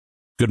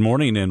Good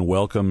morning and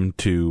welcome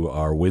to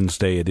our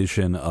Wednesday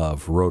edition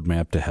of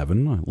Roadmap to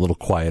Heaven. A little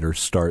quieter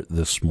start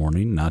this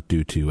morning, not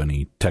due to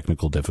any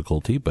technical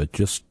difficulty, but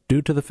just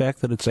due to the fact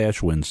that it's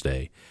Ash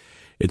Wednesday.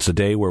 It's a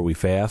day where we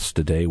fast,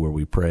 a day where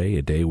we pray,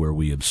 a day where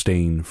we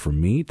abstain from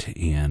meat,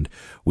 and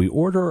we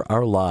order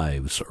our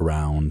lives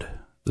around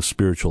the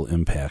spiritual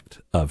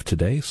impact of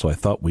today. So I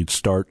thought we'd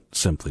start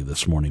simply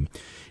this morning.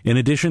 In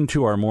addition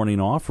to our morning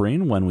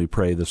offering, when we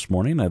pray this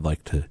morning, I'd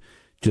like to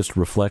just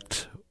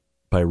reflect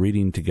by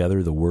reading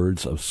together the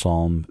words of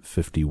Psalm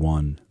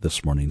 51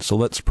 this morning. So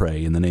let's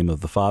pray in the name of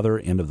the Father,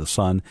 and of the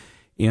Son,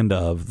 and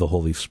of the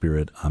Holy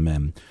Spirit.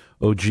 Amen.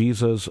 O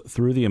Jesus,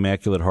 through the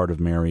Immaculate Heart of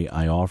Mary,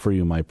 I offer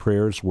you my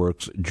prayers,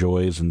 works,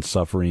 joys, and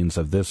sufferings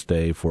of this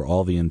day for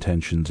all the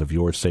intentions of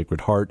your Sacred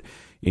Heart,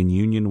 in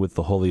union with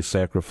the holy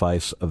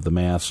sacrifice of the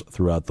Mass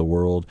throughout the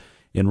world,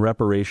 in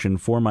reparation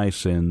for my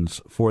sins,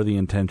 for the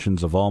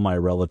intentions of all my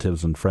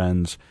relatives and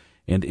friends,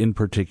 and in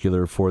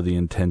particular for the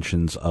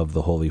intentions of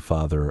the Holy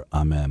Father.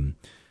 Amen.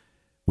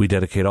 We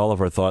dedicate all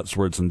of our thoughts,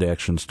 words, and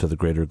actions to the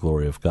greater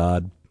glory of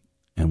God,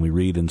 and we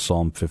read in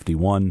Psalm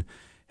 51,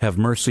 "Have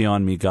mercy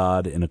on me,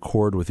 God, in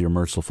accord with your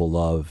merciful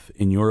love.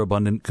 In your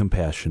abundant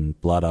compassion,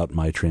 blot out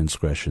my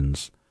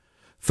transgressions.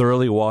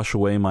 Thoroughly wash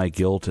away my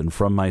guilt, and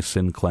from my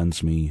sin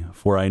cleanse me,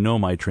 for I know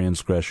my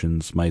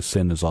transgressions, my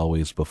sin is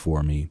always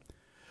before me.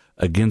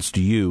 Against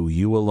you,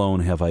 you alone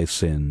have I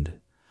sinned.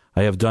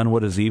 I have done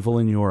what is evil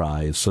in your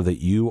eyes, so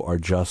that you are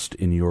just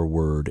in your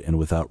word and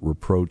without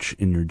reproach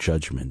in your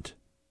judgment.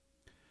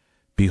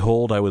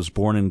 Behold, I was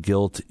born in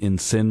guilt. In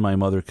sin my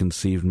mother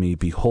conceived me.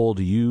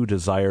 Behold, you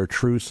desire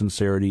true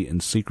sincerity,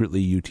 and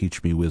secretly you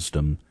teach me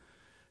wisdom.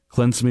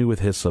 Cleanse me with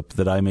hyssop,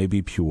 that I may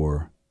be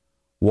pure.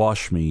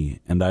 Wash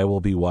me, and I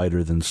will be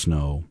whiter than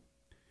snow.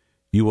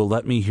 You will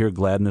let me hear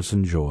gladness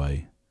and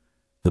joy.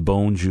 The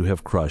bones you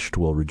have crushed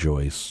will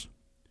rejoice.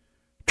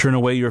 Turn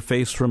away your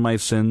face from my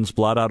sins,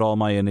 blot out all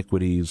my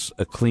iniquities.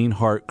 A clean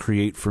heart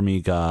create for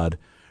me, God.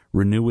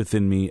 Renew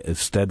within me a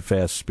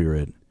steadfast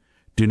spirit.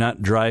 Do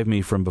not drive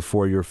me from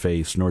before your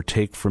face, nor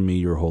take from me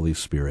your Holy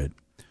Spirit.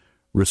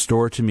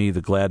 Restore to me the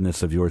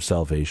gladness of your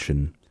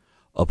salvation.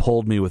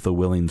 Uphold me with a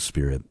willing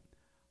spirit.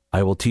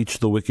 I will teach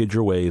the wicked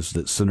your ways,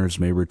 that sinners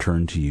may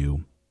return to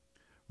you.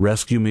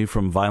 Rescue me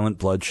from violent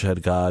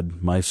bloodshed,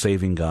 God, my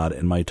saving God,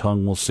 and my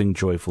tongue will sing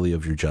joyfully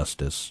of your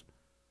justice.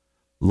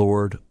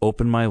 Lord,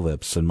 open my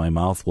lips, and my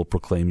mouth will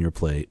proclaim your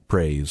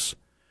praise.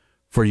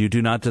 For you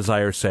do not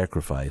desire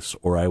sacrifice,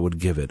 or I would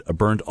give it. A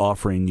burnt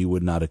offering you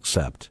would not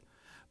accept.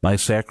 My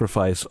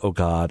sacrifice, O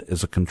God,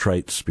 is a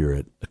contrite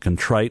spirit, a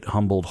contrite,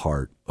 humbled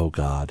heart, O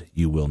God,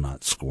 you will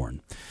not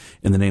scorn.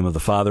 In the name of the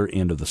Father,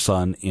 and of the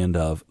Son, and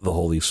of the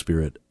Holy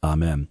Spirit.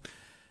 Amen.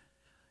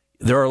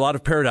 There are a lot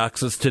of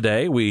paradoxes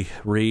today. We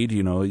read,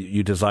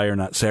 you desire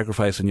not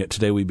sacrifice, and yet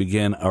today we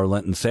begin our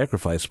Lenten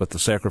sacrifice, but the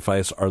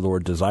sacrifice our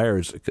Lord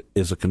desires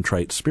is a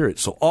contrite spirit.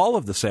 So all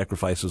of the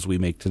sacrifices we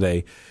make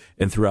today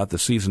and throughout the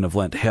season of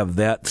Lent have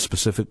that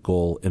specific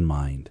goal in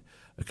mind.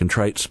 A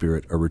contrite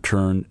spirit, a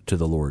return to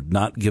the Lord,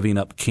 not giving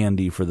up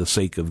candy for the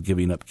sake of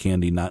giving up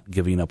candy, not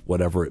giving up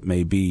whatever it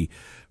may be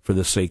for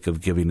the sake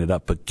of giving it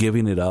up, but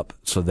giving it up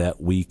so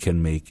that we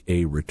can make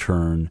a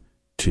return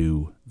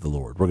to the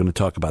Lord. We're going to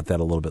talk about that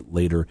a little bit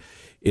later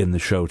in the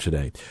show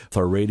today. With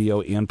our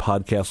radio and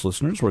podcast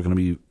listeners, we're going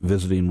to be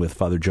visiting with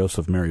Father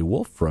Joseph Mary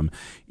Wolf from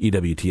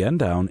EWTN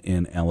down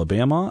in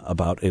Alabama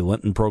about a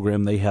Lenten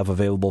program they have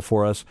available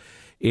for us.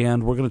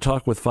 And we're going to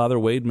talk with Father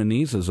Wade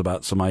Menezes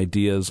about some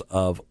ideas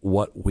of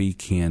what we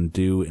can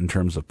do in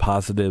terms of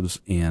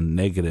positives and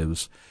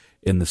negatives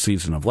in the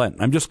season of Lent.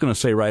 I'm just going to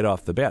say right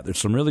off the bat, there's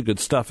some really good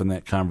stuff in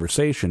that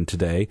conversation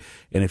today.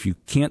 And if you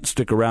can't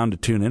stick around to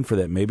tune in for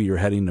that, maybe you're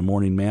heading to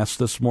morning Mass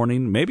this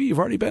morning. Maybe you've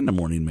already been to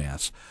morning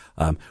Mass.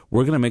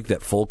 We're going to make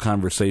that full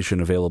conversation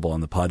available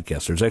on the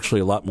podcast. There's actually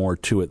a lot more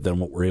to it than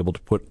what we're able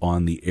to put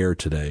on the air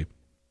today.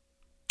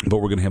 But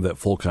we're going to have that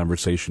full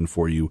conversation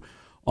for you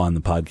on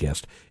the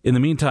podcast. In the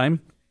meantime,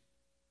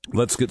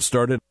 let's get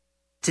started.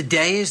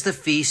 Today is the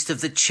feast of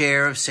the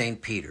chair of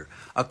St. Peter.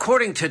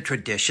 According to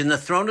tradition, the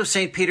throne of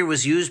St. Peter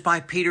was used by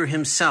Peter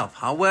himself.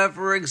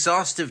 However,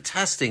 exhaustive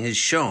testing has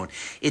shown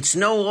it's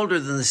no older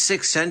than the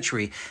 6th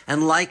century,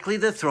 and likely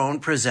the throne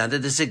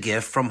presented as a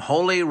gift from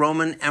Holy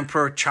Roman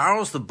Emperor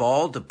Charles the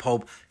Bald to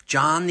Pope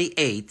John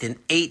VIII in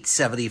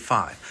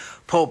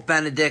 875. Pope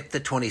Benedict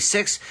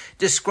XXVI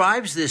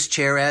describes this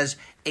chair as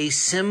a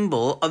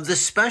symbol of the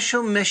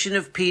special mission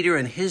of Peter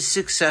and his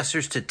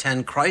successors to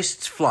tend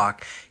Christ's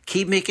flock,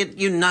 keeping it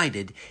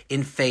united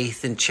in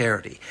faith and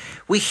charity.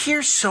 We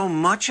hear so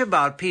much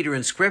about Peter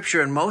in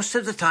Scripture, and most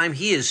of the time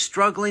he is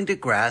struggling to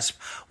grasp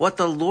what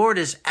the Lord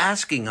is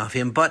asking of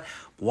him. But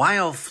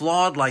While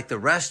flawed like the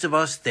rest of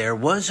us, there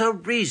was a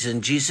reason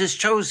Jesus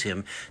chose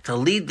him to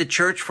lead the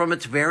church from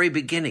its very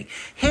beginning.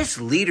 His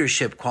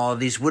leadership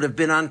qualities would have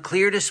been on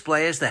clear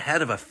display as the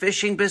head of a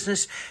fishing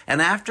business,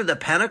 and after the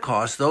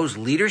Pentecost, those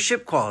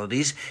leadership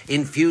qualities,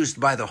 infused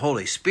by the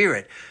Holy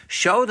Spirit,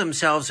 show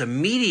themselves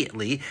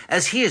immediately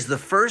as he is the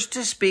first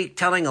to speak,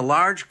 telling a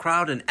large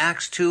crowd in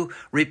Acts 2,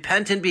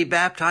 "Repent and be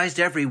baptized,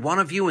 every one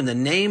of you, in the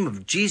name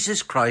of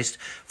Jesus Christ,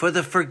 for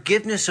the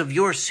forgiveness of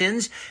your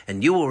sins,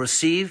 and you will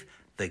receive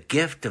the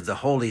gift of the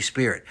Holy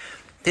Spirit."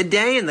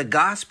 Today in the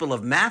Gospel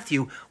of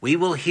Matthew, we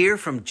will hear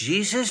from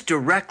Jesus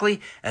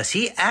directly as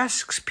he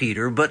asks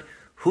Peter, "But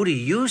who do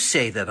you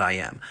say that I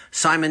am?"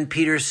 Simon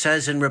Peter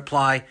says in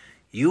reply,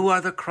 "You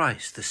are the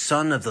Christ, the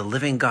Son of the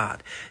living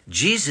God."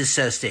 Jesus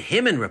says to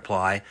him in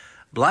reply,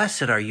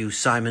 "Blessed are you,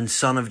 Simon,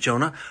 son of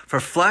Jonah, for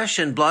flesh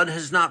and blood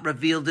has not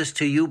revealed this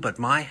to you, but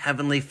my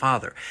heavenly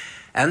Father.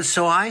 And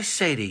so I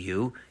say to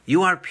you,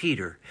 you are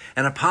Peter,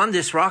 and upon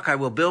this rock I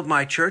will build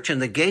my church,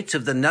 and the gates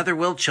of the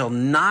netherworld shall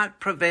not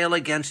prevail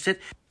against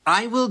it.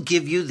 I will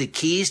give you the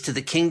keys to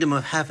the kingdom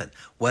of heaven.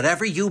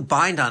 Whatever you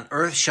bind on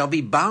earth shall be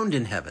bound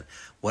in heaven.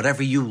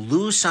 Whatever you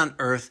loose on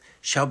earth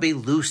shall be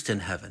loosed in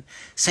heaven."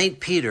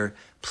 St. Peter,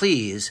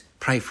 please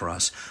pray for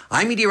us.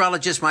 I'm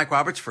meteorologist Mike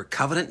Roberts for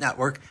Covenant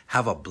Network.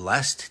 Have a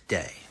blessed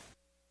day.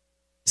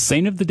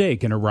 Saint of the Day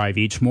can arrive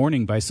each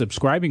morning by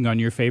subscribing on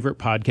your favorite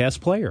podcast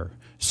player.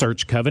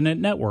 Search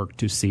Covenant Network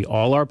to see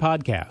all our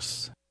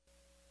podcasts.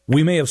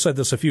 We may have said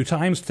this a few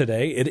times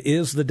today. It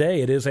is the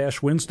day. It is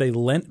Ash Wednesday.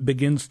 Lent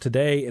begins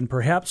today, and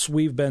perhaps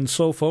we've been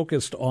so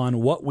focused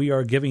on what we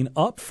are giving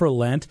up for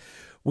Lent,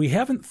 we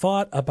haven't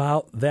thought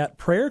about that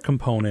prayer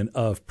component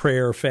of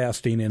prayer,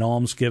 fasting, and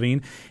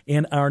almsgiving.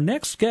 And our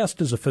next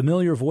guest is a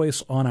familiar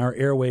voice on our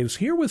airwaves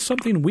here with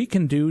something we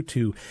can do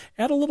to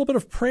add a little bit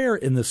of prayer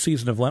in this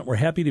season of Lent. We're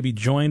happy to be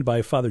joined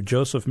by Father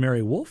Joseph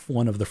Mary Wolfe,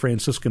 one of the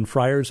Franciscan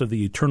Friars of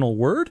the Eternal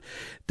Word,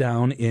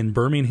 down in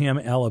Birmingham,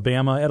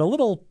 Alabama, at a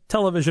little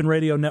television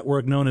radio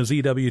network known as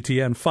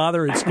EWTN.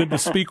 Father, it's good to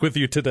speak with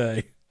you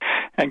today.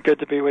 And good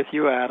to be with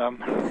you,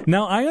 Adam.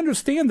 Now, I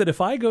understand that if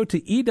I go to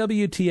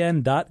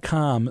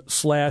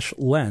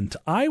EWTN.com/Lent,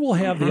 I will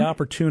have the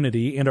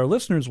opportunity, and our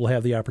listeners will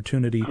have the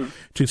opportunity,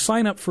 to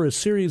sign up for a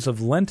series of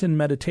Lenten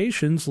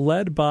meditations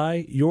led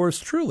by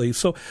yours truly.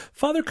 So,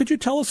 Father, could you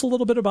tell us a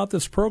little bit about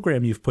this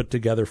program you've put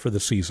together for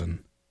the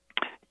season?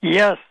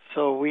 Yes,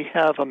 so we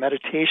have a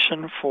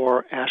meditation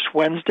for Ash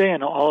Wednesday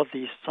and all of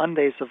these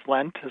Sundays of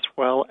Lent, as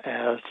well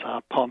as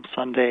Palm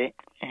Sunday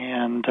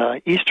and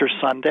Easter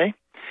Sunday.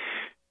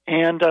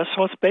 And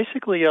so it's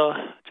basically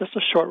just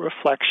a short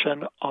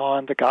reflection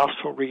on the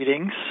gospel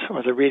readings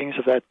or the readings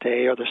of that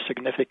day or the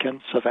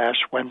significance of Ash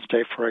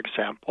Wednesday, for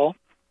example.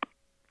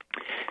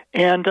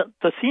 And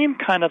the theme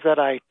kind of that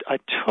I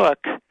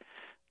took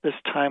this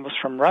time was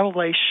from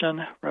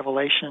Revelation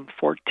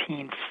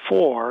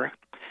 14:4,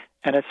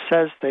 and it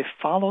says, "They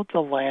followed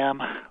the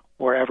Lamb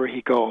wherever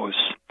he goes."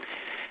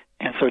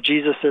 And so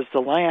Jesus is the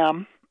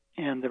Lamb,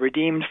 and the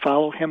redeemed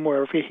follow him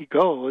wherever he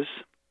goes.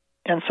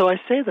 And so I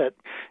say that,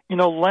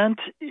 Lent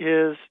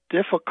is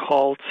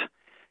difficult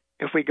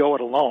if we go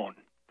it alone.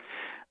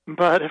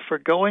 But if we're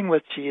going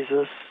with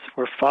Jesus,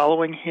 we're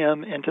following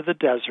him into the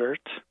desert,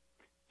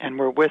 and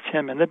we're with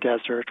him in the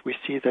desert, we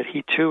see that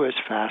he too is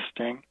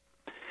fasting.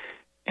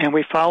 And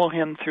we follow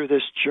him through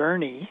this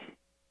journey,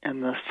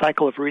 and the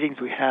cycle of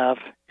readings we have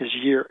is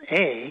year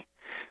A.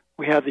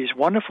 We have these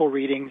wonderful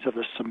readings of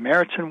the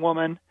Samaritan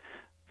woman,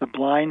 the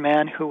blind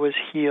man who was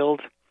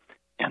healed,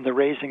 and the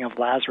raising of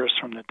Lazarus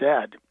from the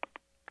dead.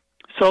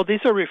 So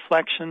these are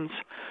reflections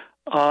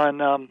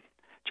on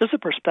just a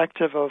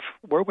perspective of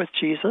we're with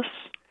Jesus,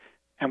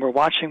 and we're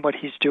watching what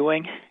he's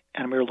doing,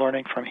 and we're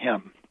learning from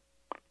him.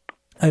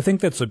 I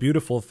think that's a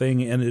beautiful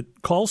thing, and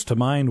it calls to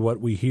mind what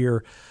we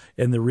hear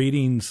in the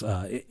readings,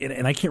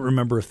 and I can't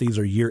remember if these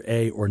are year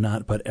A or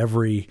not, but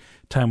every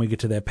time we get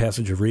to that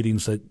passage of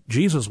readings that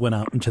Jesus went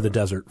out into the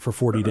desert for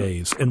 40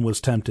 days and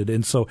was tempted.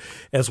 And so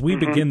as we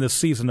begin this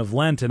season of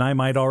Lent, and I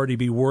might already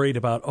be worried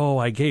about,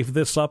 I gave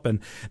this up,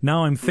 and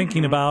now I'm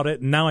thinking about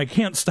it, and now I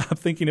can't stop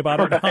thinking about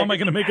it. How am I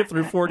going to make it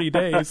through 40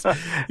 days?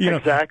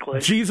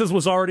 Exactly. Jesus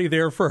was already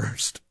there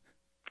first.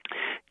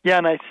 Yeah,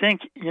 and I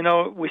think,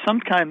 we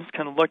sometimes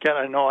can look at,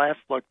 I know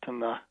I've looked in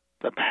the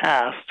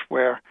past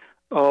where,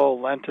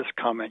 Lent is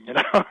coming,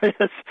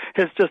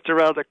 it's just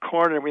around the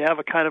corner, and we have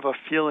a kind of a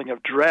feeling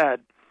of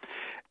dread.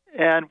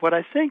 And what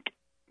I think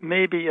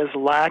maybe is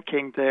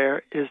lacking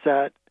there is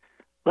that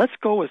let's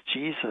go with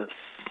Jesus.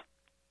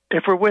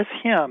 If we're with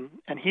him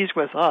and he's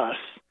with us,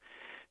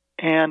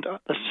 and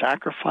the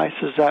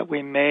sacrifices that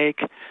we make,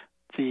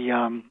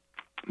 the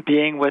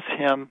being with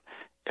him,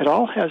 it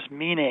all has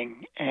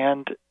meaning,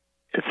 and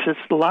it's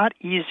a lot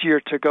easier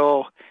to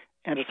go,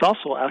 and it's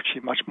also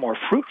actually much more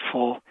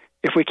fruitful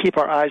if we keep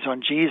our eyes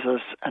on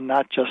Jesus and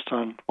not just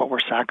on what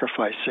we're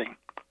sacrificing.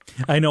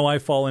 I know I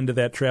fall into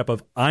that trap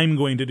of I'm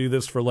going to do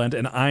this for Lent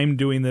and I'm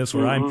doing this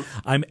or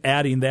I'm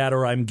adding that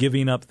or I'm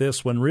giving up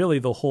this, when really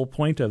the whole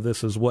point of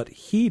this is what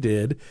he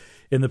did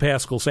in the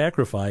Paschal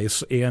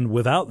sacrifice. And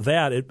without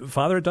that,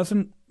 Father, it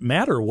doesn't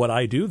matter what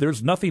I do.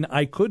 There's nothing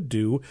I could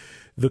do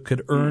that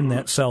could earn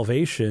that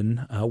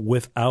salvation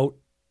without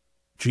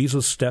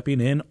Jesus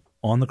stepping in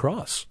on the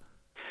cross.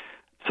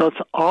 So it's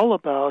all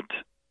about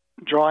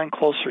drawing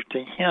closer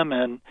to him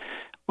and,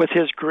 with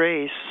his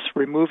grace,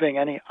 removing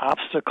any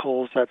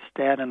obstacles that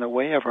stand in the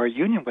way of our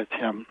union with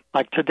him.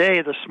 Like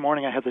this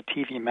morning, I had the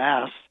TV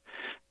Mass,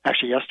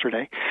 actually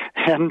yesterday,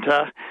 and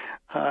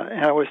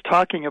I was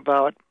talking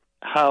about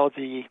how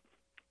the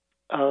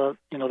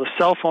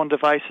cell phone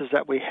devices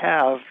that we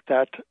have,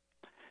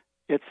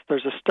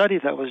 there's a study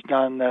that was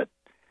done that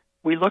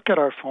we look at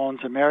our phones,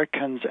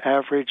 Americans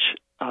average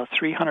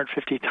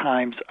 350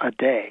 times a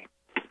day.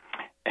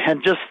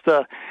 And just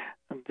the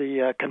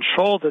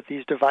control that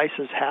these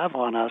devices have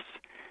on us,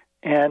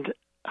 and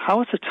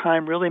how it's a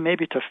time really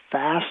maybe to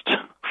fast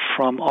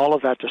from all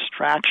of that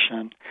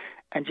distraction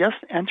and just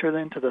enter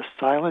into the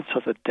silence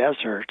of the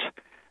desert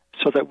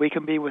so that we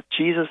can be with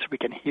Jesus, we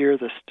can hear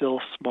the still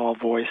small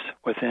voice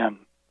within.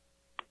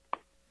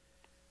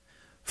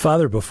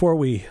 Father, before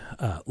we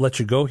let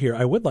you go here,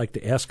 I would like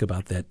to ask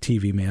about that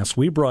TV Mass.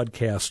 We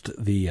broadcast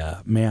the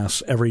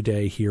Mass every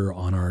day here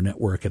on our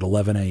network at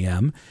 11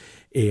 a.m.,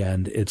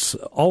 and it's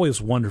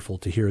always wonderful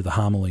to hear the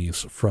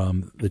homilies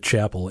from the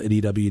chapel at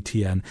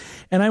EWTN.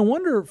 And I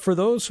wonder, for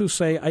those who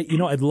say,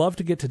 I'd love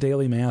to get to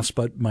daily Mass,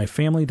 but my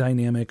family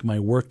dynamic, my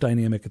work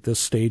dynamic at this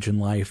stage in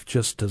life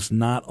just does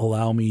not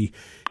allow me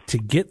to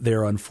get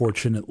there,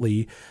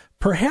 unfortunately.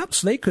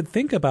 Perhaps they could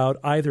think about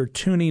either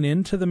tuning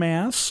into the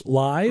Mass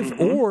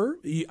live, or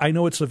I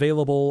know it's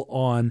available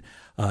on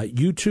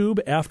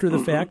YouTube after the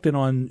fact and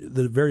on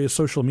the various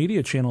social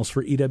media channels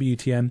for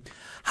EWTN.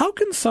 How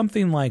can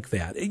something like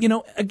that,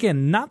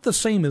 again, not the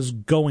same as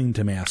going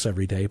to Mass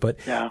every day, but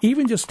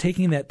even just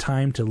taking that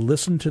time to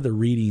listen to the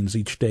readings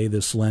each day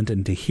this Lent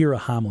and to hear a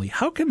homily,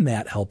 how can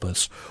that help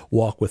us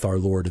walk with our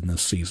Lord in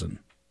this season?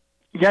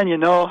 Yeah,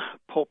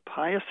 Pope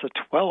Pius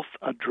XII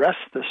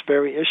addressed this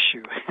very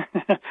issue.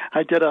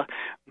 I did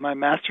my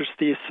master's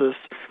thesis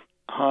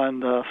on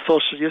the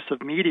social use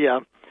of media,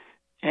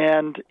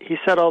 and he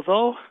said,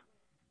 although,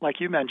 like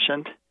you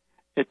mentioned,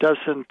 it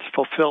doesn't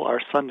fulfill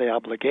our Sunday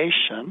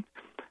obligation,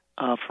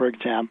 for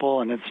example,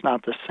 and it's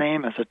not the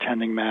same as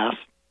attending Mass,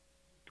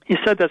 he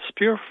said that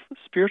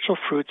spiritual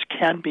fruits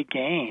can be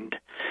gained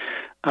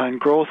and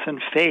growth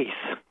in faith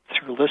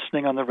through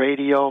listening on the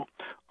radio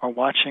or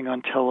watching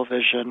on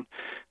television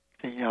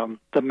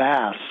the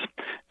Mass.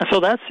 And so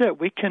that's it.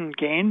 We can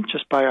gain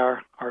just by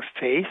our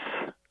faith,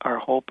 our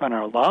hope, and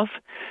our love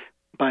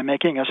by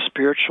making a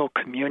spiritual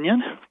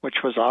communion,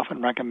 which was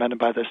often recommended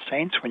by the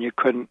saints when you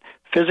couldn't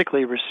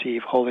physically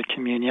receive Holy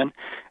Communion,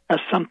 as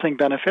something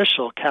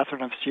beneficial.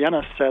 Catherine of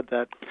Siena said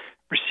that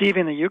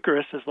receiving the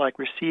Eucharist is like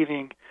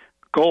receiving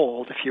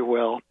gold, if you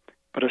will,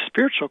 but a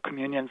spiritual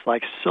communion is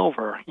like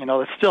silver.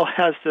 It still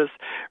has this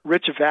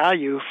rich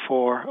value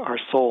for our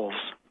souls.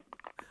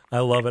 I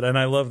love it, and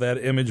I love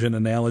that image and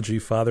analogy,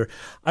 Father.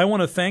 I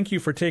want to thank you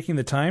for taking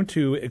the time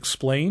to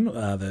explain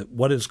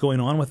what is going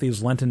on with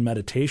these Lenten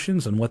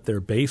meditations and what they're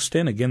based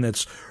in. Again,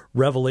 that's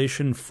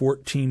Revelation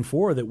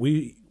 14:4, that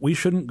we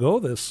shouldn't go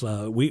this.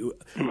 We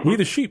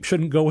the sheep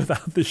shouldn't go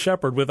without the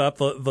shepherd, without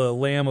the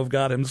Lamb of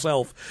God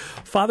himself.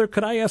 Father,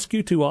 could I ask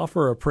you to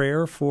offer a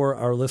prayer for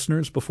our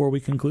listeners before we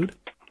conclude?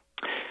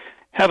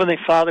 Heavenly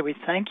Father, we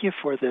thank you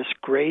for this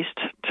graced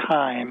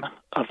time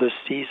of the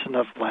season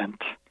of Lent.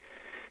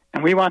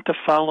 And we want to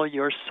follow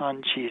your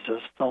Son, Jesus,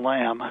 the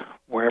Lamb,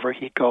 wherever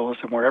he goes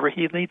and wherever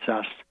he leads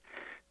us,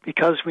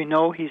 because we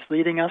know he's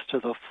leading us to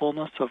the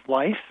fullness of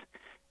life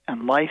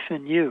and life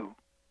in you,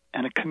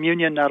 and a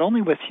communion not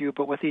only with you,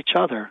 but with each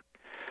other.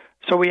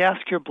 So we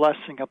ask your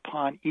blessing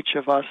upon each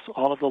of us,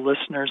 all of the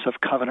listeners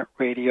of Covenant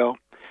Radio,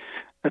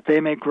 that they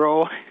may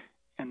grow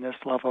in this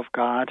love of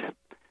God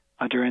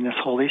during this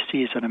holy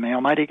season. And may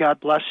Almighty God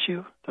bless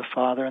you, the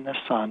Father and the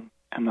Son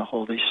and the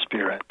Holy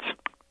Spirit.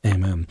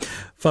 Amen.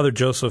 Father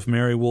Joseph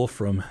Mary Wolf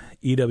from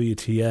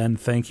EWTN,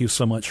 thank you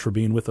so much for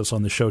being with us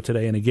on the show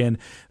today. And again,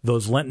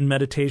 those Lenten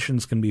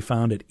meditations can be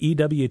found at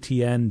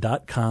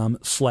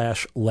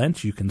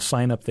EWTN.com/Lent. You can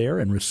sign up there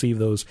and receive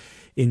those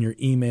in your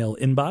email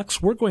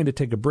inbox. We're going to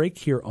take a break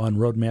here on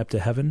Roadmap to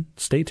Heaven.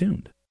 Stay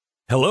tuned.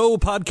 Hello,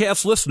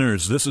 podcast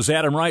listeners. This is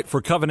Adam Wright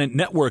for Covenant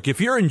Network. If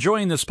you're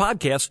enjoying this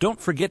podcast, don't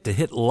forget to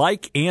hit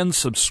like and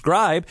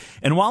subscribe.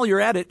 And while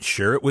you're at it,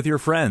 share it with your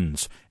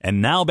friends.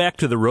 And now back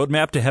to the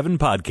Roadmap to Heaven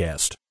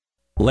podcast.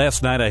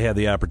 Last night I had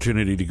the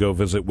opportunity to go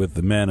visit with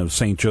the men of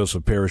St.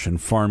 Joseph Parish in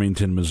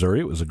Farmington,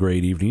 Missouri. It was a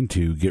great evening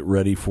to get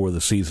ready for the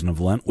season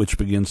of Lent, which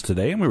begins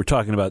today. And we were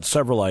talking about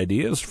several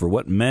ideas for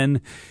what men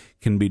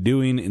can be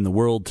doing in the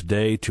world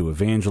today to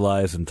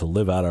evangelize and to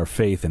live out our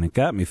faith. And it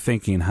got me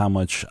thinking how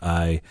much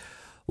I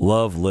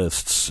love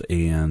lists.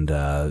 And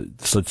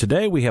so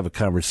today we have a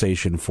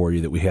conversation for you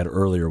that we had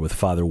earlier with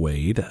Father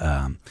Wade.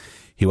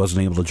 He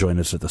wasn't able to join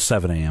us at the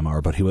 7 a.m. hour,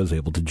 but he was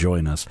able to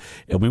join us.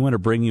 And we want to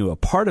bring you a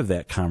part of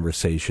that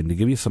conversation to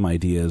give you some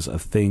ideas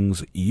of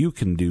things you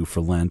can do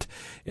for Lent.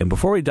 And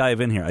before we dive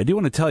in here, I do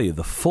want to tell you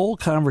the full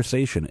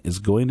conversation is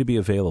going to be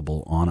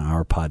available on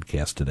our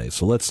podcast today.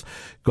 So let's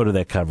go to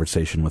that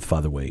conversation with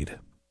Father Wade.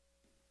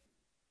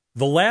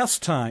 The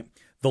last time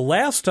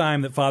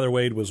that Father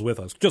Wade was with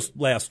us, just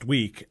last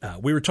week,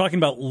 we were talking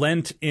about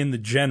Lent in the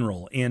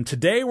general, and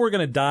today we're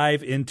going to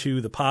dive into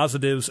the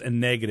positives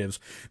and negatives.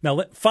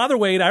 Now, Father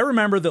Wade, I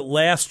remember that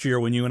last year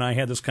when you and I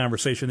had this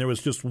conversation, there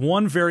was just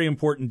one very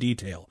important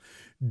detail.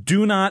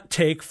 Do not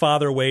take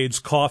Father Wade's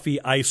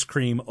coffee ice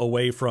cream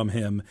away from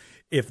him.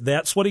 If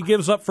that's what he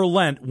gives up for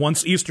Lent,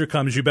 once Easter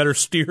comes, you better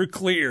steer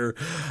clear.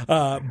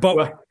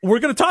 But we're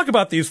going to talk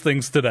about these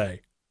things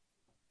today.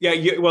 Yeah,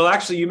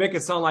 actually, you make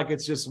it sound like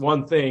it's just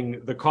one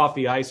thing, the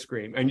coffee ice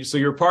cream. And so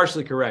you're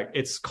partially correct.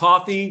 It's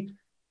coffee,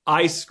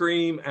 ice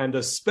cream, and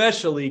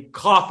especially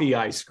coffee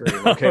ice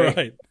cream, okay?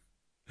 Right.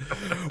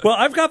 Well,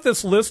 I've got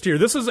this list here.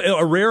 This is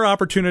a rare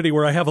opportunity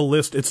where I have a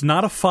list. It's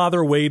not a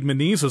Father Wade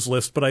Menezes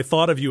list, but I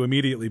thought of you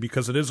immediately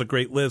because it is a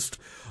great list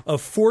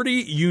of 40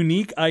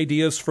 unique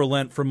ideas for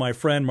Lent from my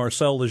friend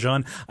Marcel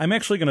Lejeune. I'm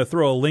actually going to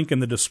throw a link in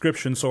the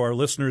description so our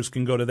listeners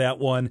can go to that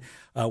one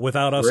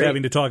without us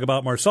having to talk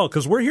about Marcel,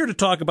 because we're here to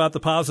talk about the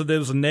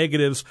positives and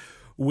negatives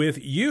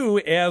with you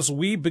as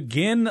we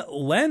begin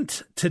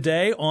Lent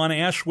today on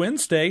Ash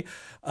Wednesday.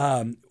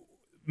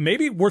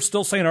 Maybe we're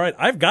still saying, all right,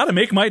 I've got to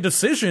make my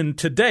decision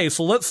today.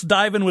 So let's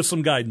dive in with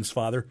some guidance,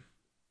 Father.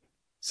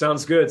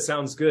 Sounds good.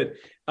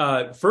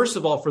 First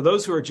of all, for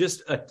those who are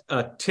just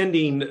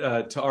attending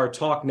to our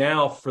talk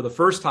now for the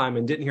first time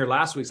and didn't hear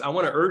last week's, I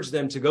want to urge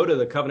them to go to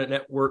the Covenant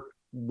Network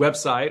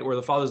website or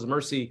the Fathers of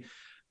Mercy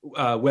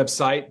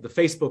website, the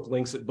Facebook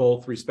links at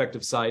both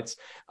respective sites,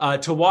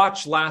 to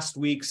watch last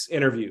week's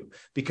interview,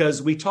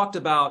 because we talked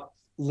about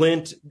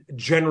Lent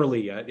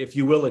generally, if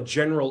you will, a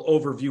general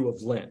overview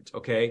of Lent,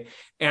 okay?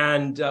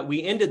 And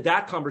we ended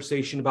that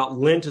conversation about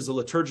Lent as a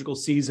liturgical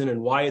season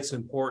and why it's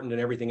important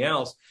and everything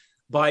else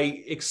by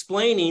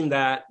explaining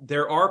that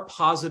there are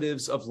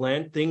positives of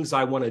Lent, things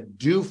I want to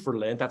do for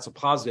Lent, that's a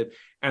positive,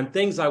 and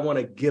things I want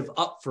to give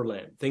up for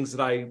Lent, things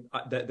that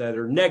that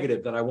are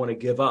negative that I want to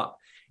give up.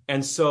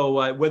 And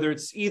so whether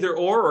it's either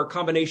or a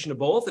combination of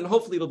both, and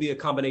hopefully it'll be a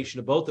combination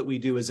of both that we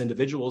do as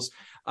individuals,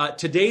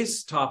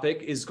 today's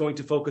topic is going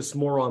to focus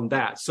more on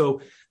that.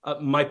 So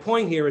my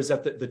point here is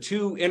that the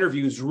two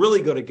interviews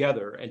really go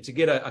together, and to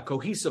get a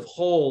cohesive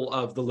whole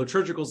of the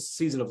liturgical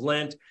season of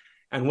Lent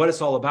and what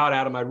it's all about,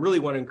 Adam, I really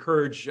want to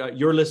encourage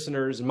your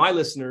listeners and my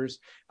listeners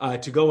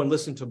to go and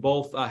listen to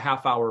both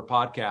half-hour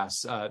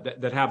podcasts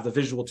that have the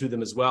visual to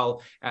them as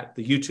well at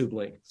the YouTube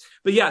link.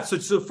 But yeah,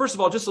 so first of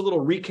all, just a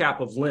little recap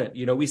of Lent.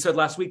 You know, we said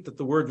last week that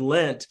the word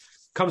Lent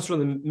comes from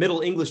the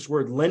Middle English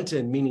word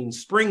Lenten, meaning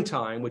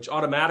springtime, which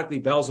automatically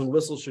bells and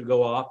whistles should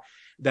go off,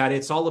 that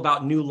it's all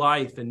about new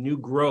life and new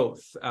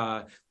growth,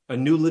 a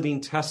new living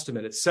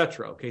testament,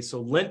 etc. Okay, so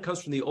Lent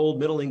comes from the Old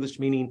Middle English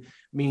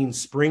meaning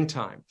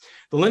springtime.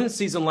 The Lenten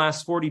season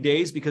lasts 40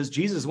 days because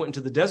Jesus went into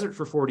the desert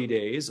for 40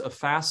 days of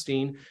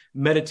fasting,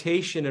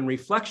 meditation, and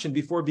reflection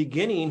before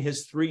beginning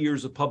his 3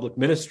 years of public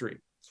ministry.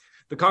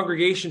 The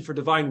Congregation for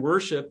Divine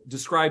Worship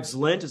describes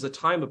Lent as a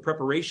time of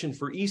preparation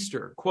for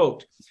Easter.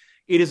 Quote,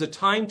 "It is a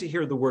time to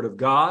hear the word of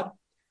God,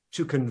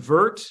 to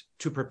convert,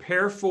 to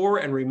prepare for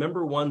and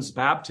remember one's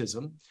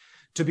baptism,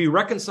 to be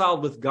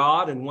reconciled with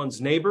God and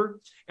one's neighbor,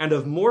 and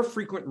of more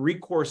frequent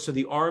recourse to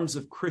the arms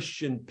of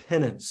Christian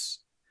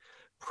penance,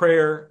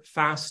 prayer,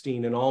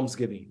 fasting, and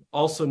almsgiving,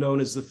 also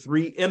known as the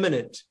three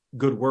eminent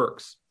good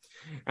works."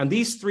 And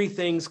these three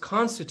things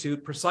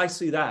constitute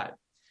precisely that,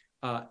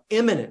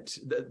 eminent,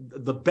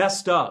 the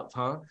best of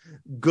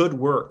good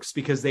works,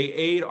 because they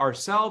aid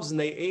ourselves and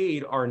they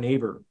aid our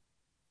neighbor.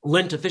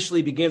 Lent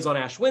officially begins on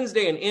Ash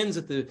Wednesday and ends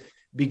at the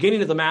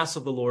beginning of the Mass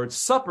of the Lord's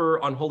Supper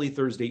on Holy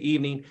Thursday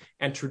evening.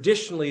 And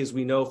traditionally, as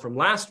we know from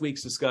last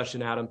week's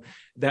discussion, Adam,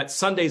 that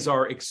Sundays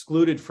are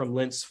excluded from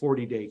Lent's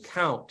 40-day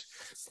count.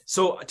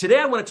 So today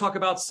I want to talk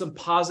about some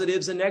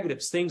positives and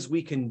negatives, things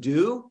we can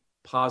do,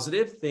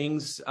 positive,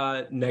 things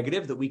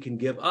negative that we can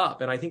give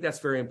up. And I think that's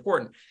very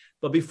important.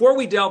 But before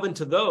we delve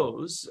into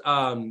those,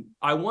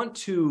 I want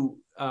to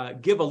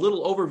give a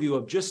little overview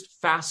of just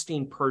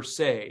fasting per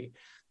se,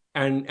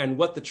 and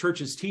what the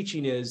church's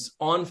teaching is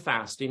on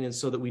fasting, and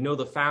so that we know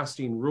the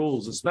fasting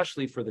rules,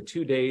 especially for the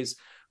 2 days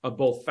of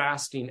both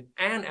fasting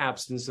and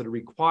abstinence that are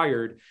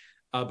required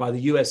by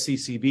the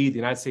USCCB, the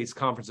United States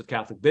Conference of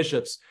Catholic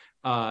Bishops,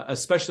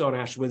 especially on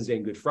Ash Wednesday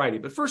and Good Friday.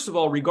 But first of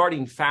all,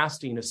 regarding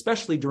fasting,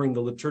 especially during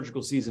the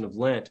liturgical season of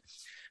Lent,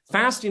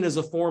 fasting is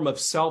a form of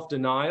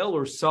self-denial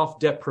or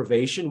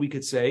self-deprivation, we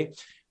could say,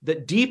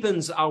 that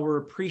deepens our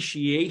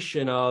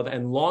appreciation of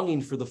and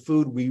longing for the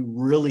food we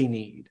really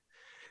need.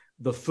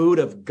 The food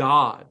of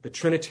God, the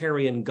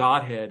Trinitarian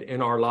Godhead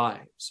in our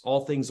lives,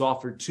 all things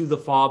offered to the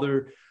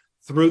Father,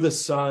 through the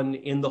Son,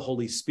 in the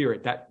Holy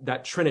Spirit,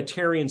 that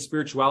Trinitarian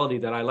spirituality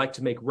that I like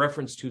to make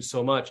reference to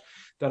so much,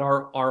 that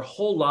our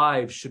whole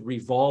lives should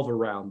revolve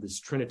around this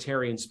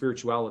Trinitarian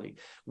spirituality,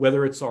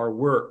 whether it's our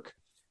work,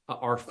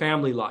 our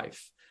family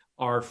life,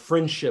 our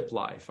friendship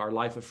life, our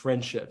life of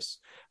friendships,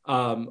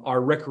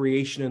 our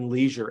recreation and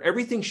leisure.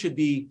 Everything should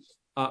be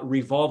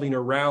revolving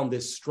around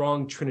this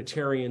strong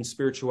Trinitarian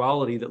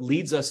spirituality that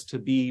leads us to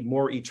be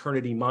more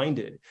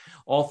eternity-minded.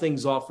 All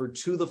things offered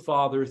to the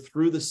Father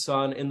through the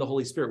Son and the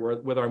Holy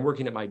Spirit, whether I'm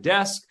working at my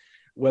desk,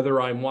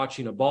 whether I'm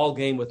watching a ball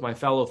game with my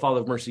fellow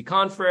Father of Mercy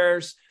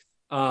confreres,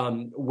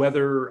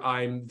 whether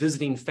I'm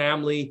visiting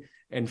family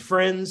and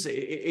friends,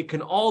 it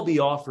can all be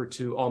offered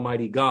to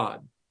Almighty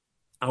God,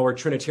 our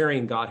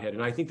Trinitarian Godhead.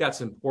 And I think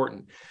that's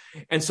important.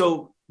 And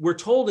so we're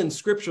told in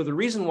Scripture the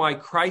reason why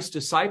Christ's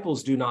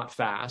disciples do not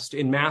fast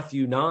in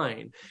Matthew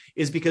 9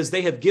 is because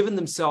they have given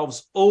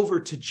themselves over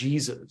to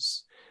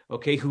Jesus,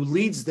 okay, who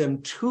leads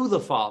them to the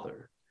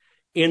Father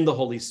in the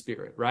Holy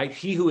Spirit, right?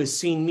 He who has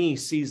seen me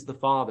sees the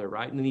Father,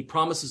 right? And then he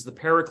promises the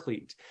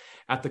Paraclete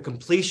at the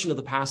completion of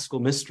the Paschal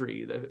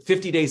mystery.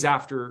 50 days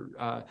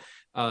after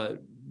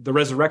the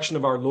resurrection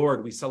of our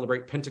Lord, we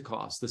celebrate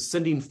Pentecost, the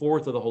sending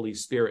forth of the Holy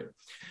Spirit.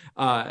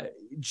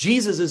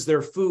 Jesus is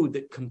their food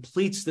that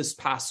completes this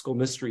Paschal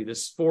mystery,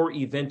 this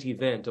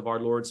 4-event of our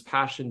Lord's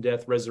passion,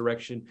 death,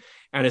 resurrection,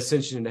 and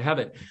ascension into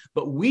heaven.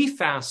 But we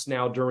fast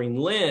now during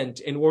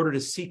Lent in order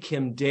to seek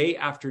him day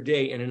after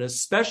day, and in a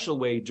special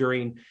way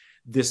during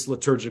this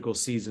liturgical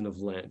season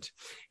of Lent,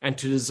 and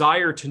to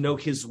desire to know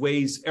his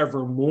ways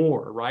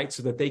evermore, right?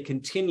 So that they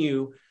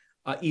continue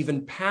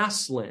even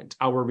past Lent,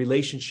 our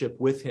relationship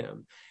with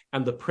him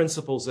and the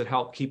principles that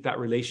help keep that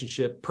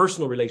relationship,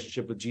 personal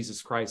relationship with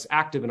Jesus Christ,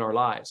 active in our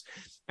lives.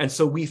 And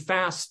so we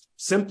fast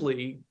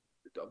simply,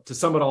 to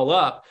sum it all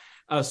up,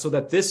 so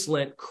that this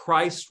Lent,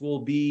 Christ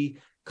will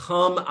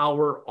become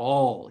our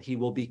all. He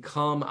will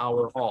become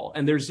our all.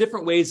 And there's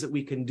different ways that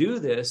we can do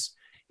this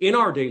in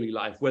our daily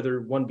life,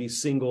 whether one be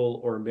single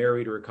or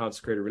married or a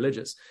consecrated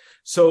religious.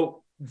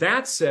 So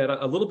that said,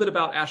 a little bit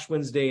about Ash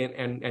Wednesday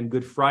and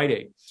Good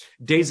Friday,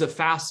 days of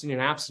fasting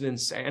and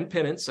abstinence and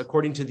penance,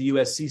 according to the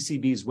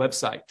USCCB's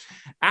website.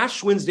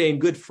 Ash Wednesday and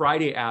Good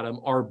Friday, Adam,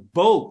 are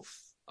both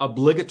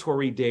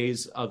obligatory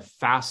days of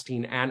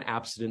fasting and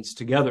abstinence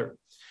together.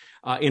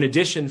 In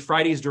addition,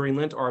 Fridays during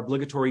Lent are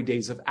obligatory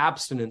days of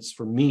abstinence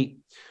from meat.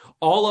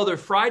 All other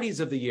Fridays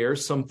of the year,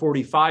 some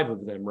 45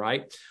 of them,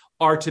 right,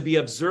 are to be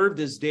observed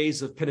as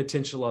days of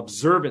penitential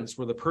observance,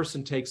 where the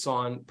person takes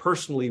on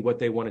personally what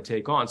they want to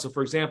take on. So,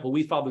 for example,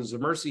 we Fathers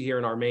of Mercy here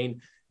in our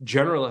main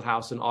general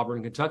house in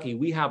Auburn, Kentucky,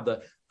 we have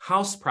the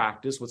house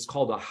practice, what's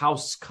called a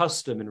house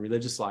custom in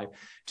religious life,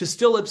 to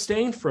still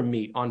abstain from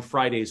meat on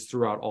Fridays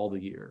throughout all the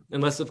year,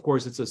 unless, of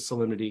course, it's a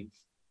solemnity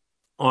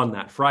on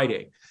that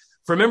Friday.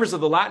 For members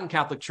of the Latin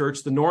Catholic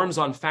Church, the norms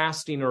on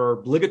fasting are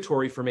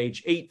obligatory from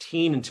age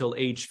 18 until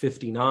age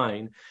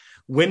 59.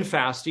 When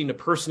fasting, a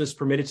person is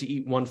permitted to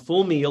eat one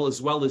full meal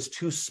as well as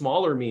two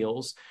smaller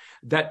meals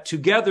that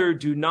together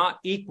do not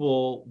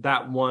equal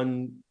that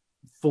one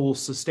full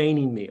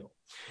sustaining meal.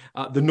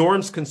 The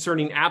norms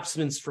concerning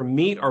abstinence from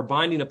meat are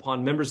binding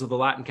upon members of the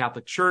Latin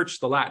Catholic Church,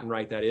 the Latin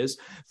Rite that is,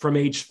 from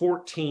age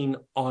 14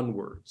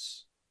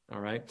 onwards. All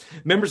right.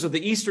 Members of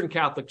the Eastern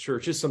Catholic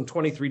Churches, some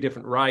 23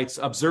 different rites,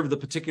 observe the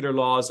particular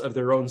laws of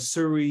their own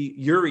sui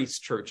juris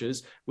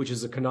churches, which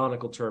is a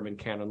canonical term in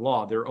canon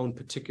law, their own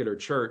particular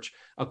church,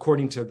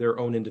 according to their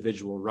own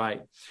individual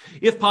rite.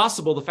 If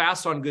possible, the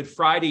fast on Good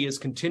Friday is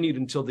continued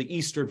until the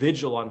Easter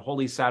Vigil on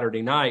Holy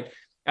Saturday night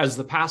as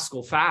the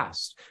Paschal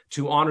fast,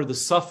 to honor the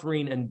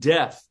suffering and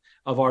death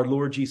of our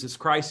Lord Jesus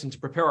Christ, and to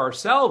prepare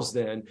ourselves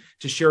then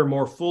to share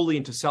more fully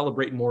and to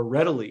celebrate more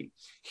readily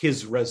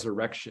his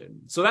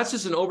resurrection. So that's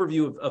just an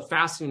overview of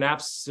fasting and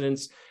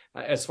abstinence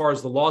as far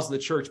as the laws of the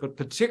church, but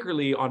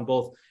particularly on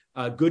both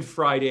Good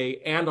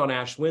Friday and on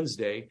Ash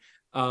Wednesday,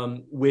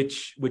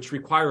 which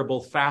require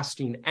both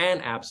fasting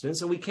and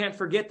abstinence. And we can't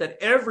forget that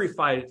every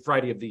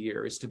Friday of the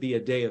year is to be a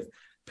day of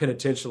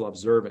penitential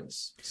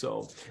observance.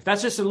 So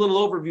that's just a little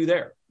overview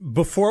there.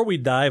 Before we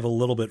dive a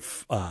little bit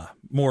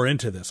more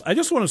into this, I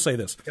just want to say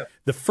this. Yeah.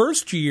 The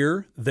first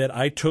year that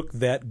I took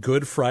that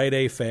Good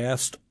Friday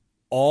fast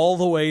all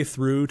the way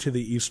through to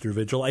the Easter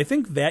Vigil, I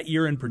think that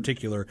year in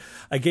particular,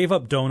 I gave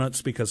up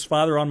donuts because,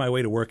 Father, on my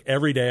way to work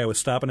every day, I was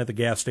stopping at the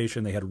gas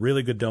station. They had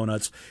really good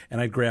donuts, and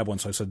I'd grab one.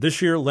 So I said,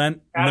 this year,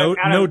 Lent,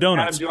 no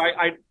donuts.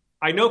 Adam,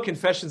 I know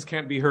confessions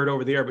can't be heard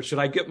over the air, but should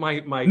I get my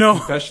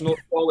confessional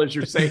call as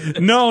you're saying this?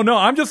 No,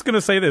 I'm just going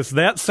to say this.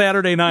 That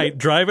Saturday night,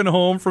 driving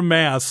home from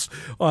Mass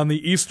on the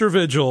Easter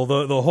Vigil,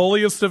 the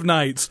holiest of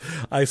nights,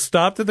 I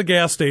stopped at the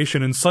gas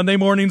station, and Sunday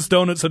morning's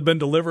donuts had been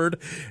delivered,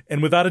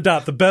 and without a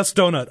doubt, the best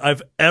donut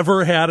I've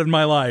ever had in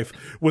my life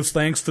was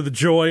thanks to the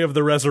joy of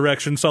the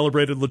resurrection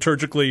celebrated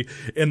liturgically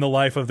in the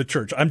life of the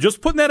church. I'm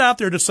just putting that out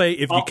there to say,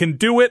 if you can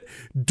do it,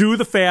 do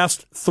the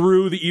fast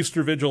through the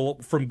Easter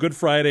Vigil from Good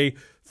Friday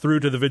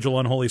through to the Vigil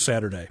on Holy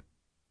Saturday.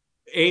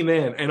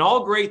 Amen. And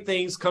all great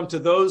things come to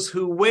those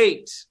who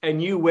wait,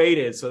 and you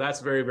waited. So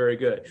that's very, very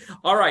good.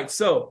 All right.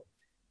 So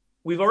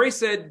we've already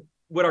said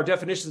what our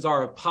definitions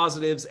are of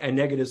positives and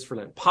negatives for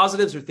Lent.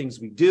 Positives are things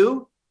we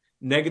do.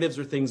 Negatives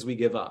are things we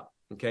give up.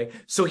 Okay,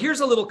 so here's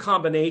a little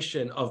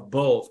combination of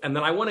both. And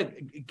then I want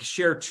to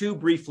share two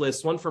brief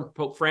lists, one from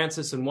Pope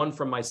Francis and one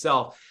from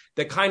myself,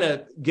 that kind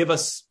of give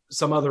us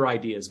some other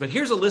ideas. But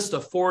here's a list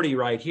of 40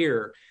 right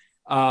here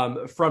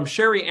from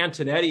Sherry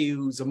Antonetti,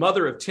 who's a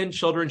mother of 10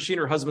 children. She and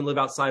her husband live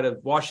outside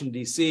of Washington,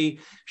 D.C.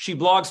 She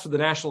blogs for the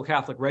National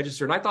Catholic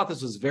Register, and I thought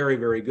this was very,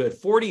 very good.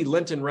 40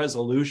 Lenten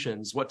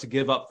resolutions, what to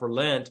give up for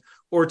Lent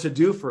or to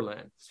do for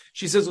Lent.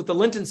 She says, with the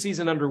Lenten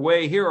season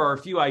underway, here are a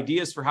few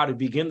ideas for how to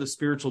begin the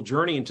spiritual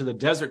journey into the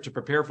desert to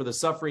prepare for the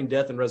suffering,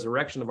 death, and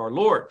resurrection of our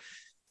Lord.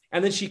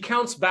 And then she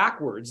counts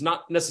backwards,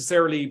 not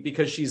necessarily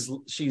because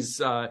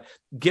she's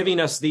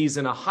giving us these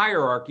in a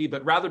hierarchy,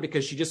 but rather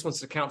because she just wants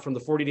to count from the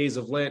 40 days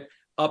of Lent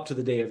up to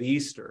the day of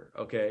Easter,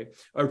 okay?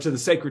 Or to the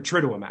Sacred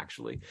Triduum,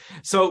 actually.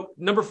 So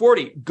number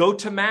 40, go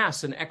to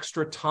Mass an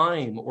extra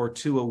time or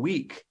two a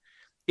week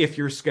if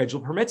your schedule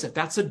permits it.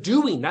 That's a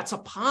doing. That's a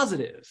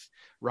positive,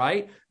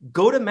 right?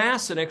 Go to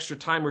Mass an extra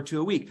time or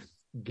two a week.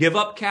 Give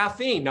up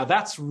caffeine. Now,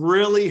 that's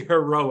really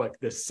heroic,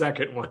 this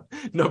second one,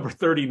 number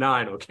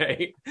 39,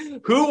 okay?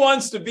 Who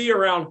wants to be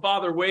around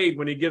Father Wade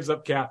when he gives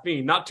up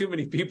caffeine? Not too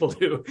many people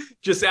do.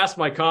 Just ask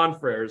my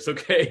confreres,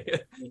 okay?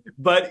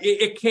 But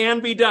it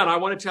can be done. I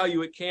want to tell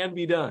you, it can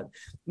be done.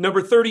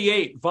 Number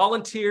 38,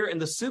 volunteer in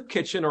the soup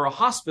kitchen or a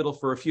hospital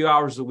for a few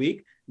hours a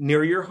week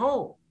near your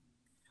home.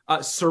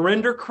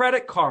 Surrender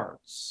credit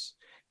cards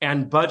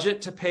and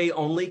budget to pay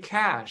only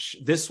cash.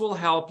 This will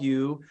help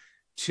you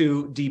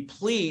to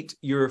deplete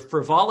your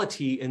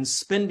frivolity in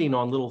spending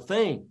on little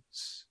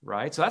things,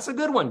 right? So that's a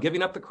good one,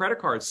 giving up the credit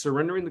cards,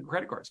 surrendering the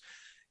credit cards.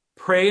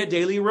 Pray a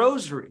daily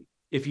rosary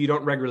if you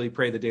don't regularly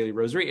pray the daily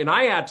rosary. And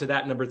I add to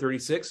that, number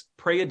 36,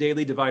 pray a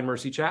daily Divine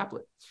Mercy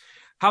Chaplet.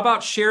 How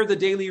about share the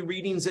daily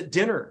readings at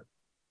dinner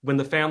when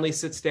the family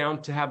sits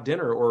down to have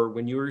dinner, or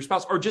when you or your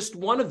spouse, or just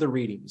one of the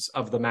readings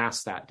of the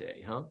Mass that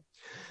day, huh?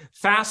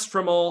 Fast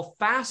from all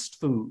fast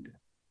food.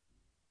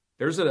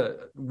 There's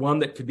one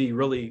that could be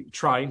really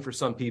trying for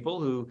some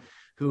people who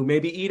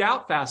maybe eat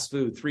out fast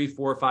food 3,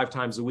 4, 5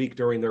 times a week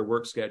during their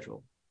work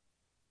schedule.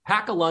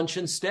 Pack a lunch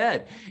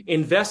instead.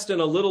 Invest in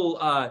a little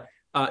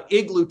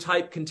igloo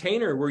type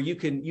container where you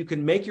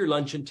can make your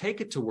lunch and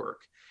take it to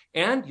work,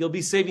 and you'll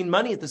be saving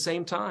money at the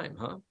same time,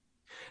 huh?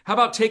 How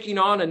about taking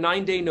on a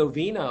 9-day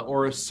novena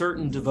or a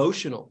certain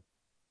devotional?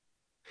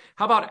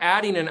 How about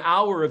adding an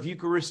hour of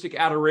Eucharistic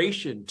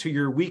adoration to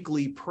your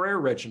weekly prayer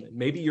regimen?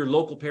 Maybe your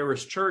local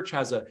parish church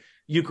has a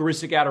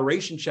Eucharistic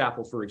adoration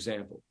chapel, for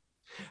example.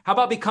 How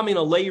about becoming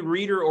a lay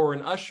reader or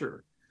an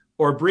usher,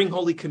 or bring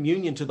Holy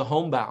Communion to the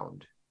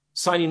homebound,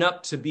 signing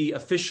up to be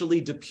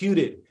officially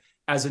deputed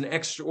as an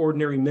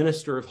extraordinary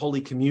minister of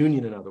Holy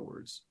Communion, in other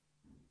words.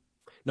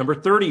 Number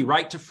 30,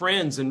 write to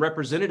friends and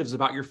representatives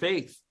about your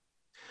faith.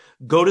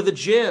 Go to the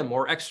gym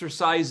or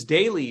exercise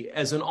daily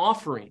as an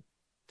offering.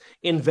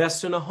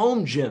 Invest in a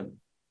home gym.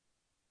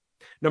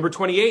 Number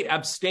 28,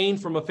 abstain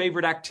from a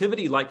favorite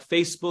activity like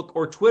Facebook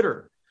or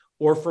Twitter,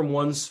 or from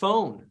one's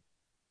phone.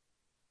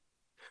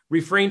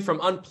 Refrain from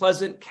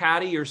unpleasant,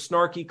 catty, or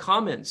snarky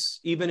comments,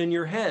 even in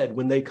your head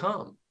when they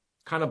come.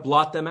 Kind of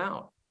blot them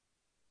out.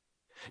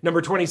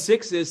 Number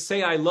 26 is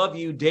say I love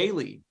you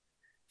daily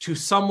to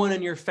someone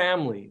in your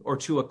family or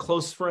to a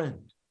close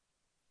friend.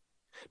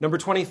 Number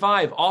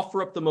 25,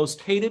 offer up the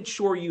most hated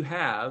chore you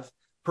have,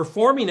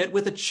 performing it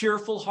with a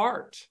cheerful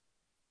heart.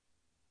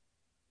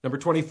 Number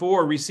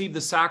 24, receive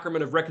the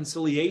sacrament of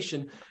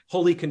reconciliation,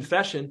 Holy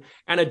Confession,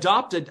 and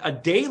adopt a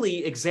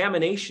daily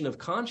examination of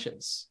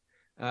conscience.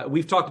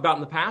 We've talked about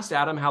in the past,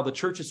 Adam, how the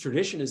church's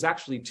tradition is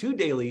actually 2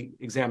 daily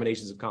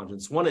examinations of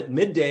conscience, one at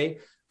midday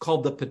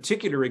called the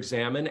particular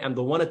examen, and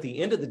the one at the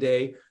end of the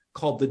day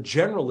called the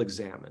general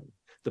examen.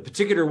 The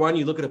particular one,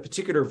 you look at a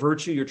particular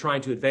virtue you're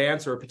trying to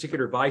advance or a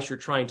particular vice you're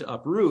trying to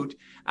uproot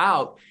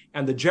out.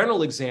 And the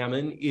general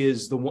examen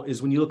is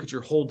when you look at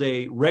your whole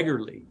day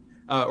regularly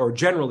or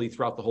generally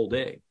throughout the whole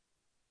day.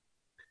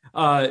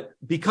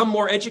 Become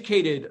more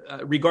educated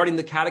regarding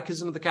the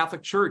Catechism of the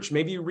Catholic Church.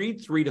 Maybe you read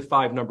 3 to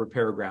 5 numbered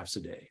paragraphs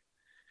a day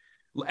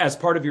as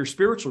part of your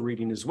spiritual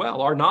reading as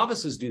well. Our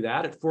novices do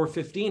that at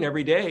 4:15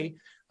 every day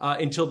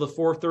until the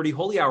 4:30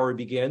 Holy Hour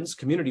begins,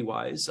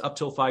 community-wise, up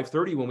till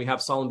 5:30 when we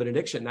have solemn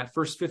benediction. That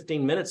first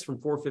 15 minutes from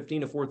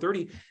 4:15 to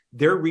 4:30,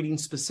 they're reading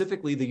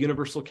specifically the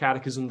Universal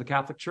Catechism of the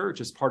Catholic Church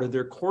as part of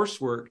their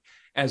coursework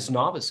as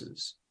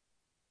novices.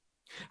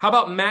 How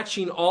about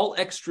matching all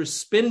extra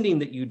spending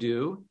that you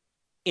do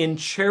in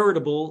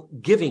charitable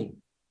giving?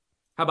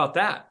 How about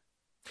that?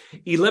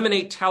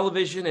 Eliminate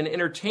television and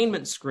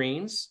entertainment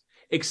screens,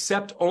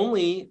 except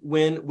only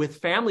when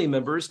with family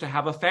members to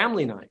have a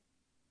family night.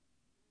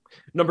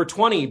 Number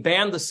 20,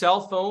 ban the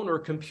cell phone or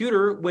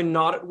computer when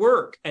not at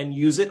work and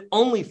use it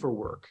only for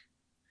work.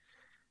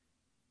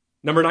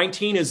 Number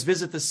 19 is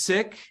visit the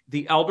sick,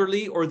 the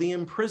elderly, or the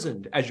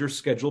imprisoned as your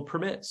schedule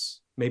permits.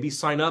 Maybe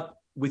sign up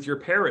with your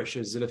parish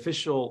as an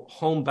official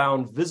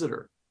homebound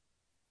visitor.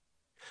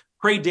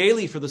 Pray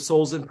daily for the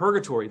souls in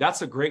purgatory.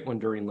 That's a great one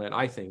during Lent,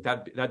 I think.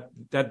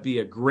 That'd be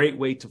a great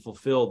way to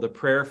fulfill the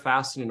prayer,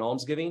 fasting, and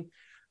almsgiving,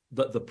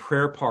 the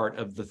prayer part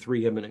of the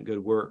 3 eminent good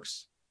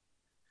works.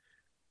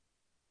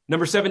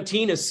 Number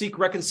 17 is seek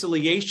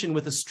reconciliation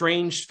with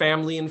estranged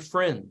family and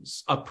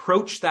friends.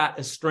 Approach that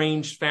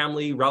estranged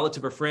family,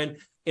 relative, or friend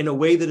in a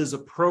way that is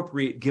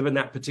appropriate given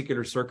that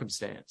particular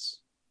circumstance.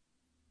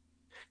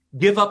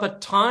 Give up a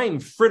time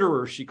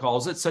fritterer, she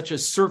calls it, such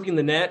as surfing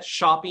the net,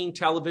 shopping,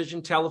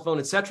 television, telephone,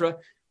 etc.,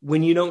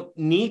 when you don't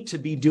need to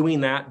be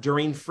doing that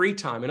during free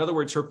time. In other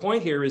words, her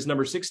point here is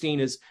number 16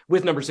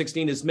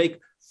 is make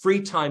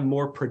free time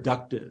more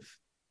productive.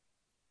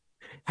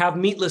 Have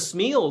meatless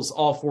meals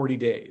all 40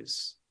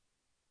 days.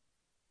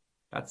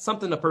 That's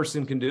something a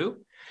person can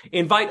do.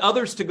 Invite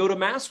others to go to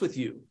Mass with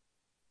you.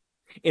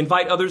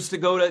 Invite others to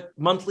go to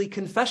monthly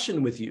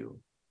confession with you.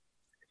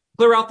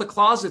 Clear out the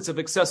closets of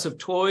excessive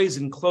toys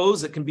and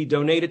clothes that can be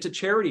donated to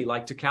charity,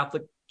 like to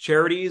Catholic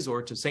Charities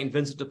or to St.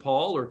 Vincent de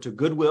Paul or to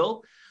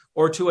Goodwill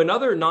or to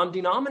another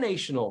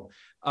non-denominational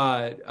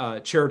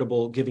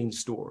charitable giving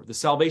store, the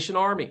Salvation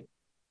Army.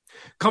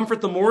 Comfort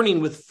the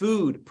mourning with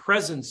food,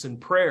 presence, and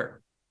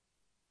prayer.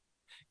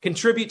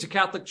 Contribute to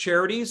Catholic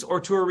Charities or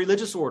to a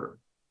religious order.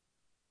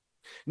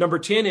 Number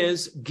 10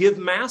 is give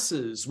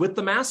masses with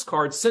the Mass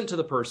card sent to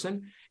the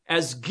person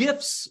as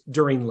gifts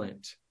during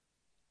Lent.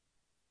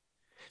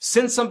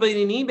 Send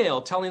somebody an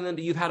email telling them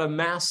that you've had a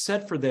Mass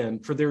said for them,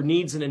 for their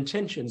needs and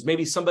intentions.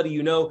 Maybe somebody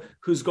you know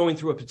who's going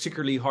through a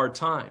particularly hard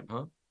time.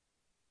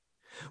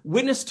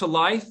 Witness to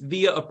life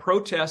via a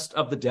protest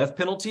of the death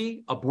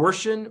penalty,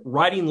 abortion,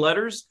 writing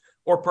letters,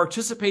 or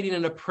participating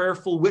in a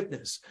prayerful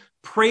witness.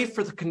 Pray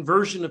for the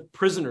conversion of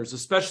prisoners,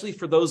 especially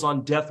for those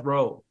on death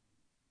row.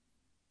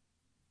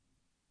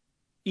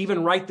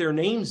 Even write their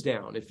names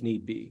down if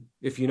need be,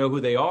 if you know who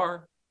they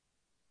are.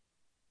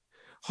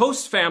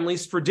 Host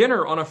families for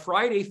dinner on a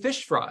Friday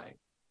fish fry.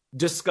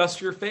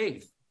 Discuss your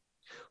faith.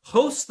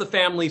 Host the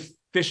family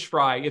fish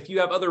fry. If you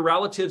have other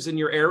relatives in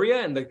your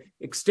area and the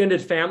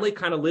extended family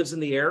kind of lives in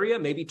the area,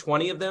 maybe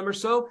 20 of them or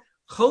so,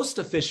 host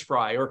a fish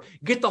fry or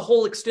get the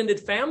whole extended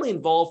family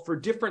involved for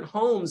different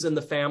homes in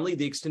the family,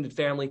 the extended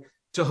family,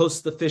 to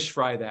host the fish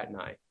fry that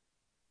night.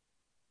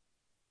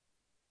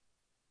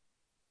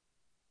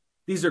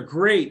 These are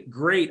great,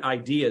 great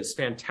ideas,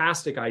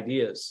 fantastic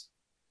ideas.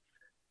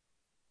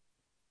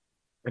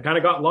 I kind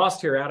of got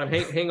lost here, Adam.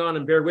 Hang on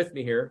and bear with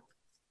me here.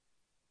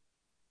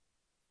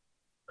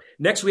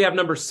 Next, we have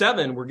number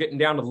 7. We're getting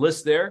down to the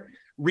list there.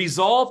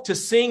 Resolve to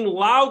sing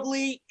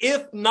loudly,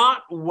 if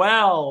not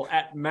well,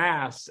 at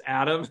Mass,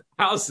 Adam.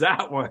 How's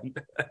that one?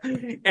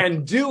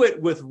 And do it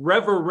with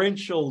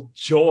reverential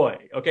joy.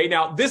 Okay,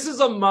 now this is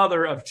a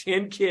mother of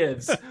 10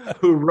 kids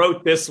who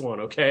wrote this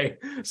one, okay?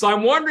 So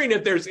I'm wondering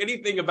if there's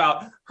anything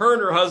about her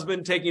and her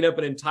husband taking up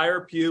an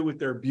entire pew with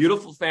their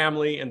beautiful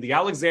family in the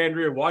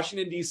Alexandria,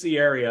 Washington, D.C.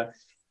 area.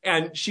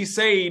 And she's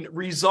saying,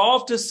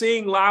 resolve to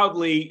sing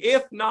loudly,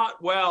 if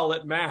not well,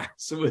 at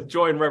Mass with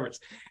joy and reverence.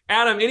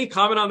 Adam, any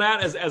comment on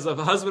that as a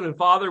husband and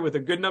father with a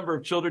good number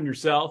of children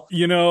yourself?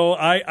 You know,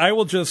 I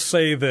will just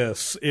say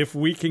this. If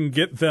we can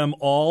get them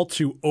all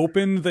to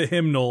open the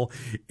hymnal,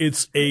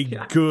 it's a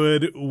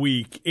good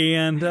week.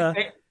 And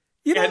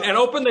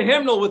open the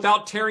hymnal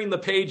without tearing the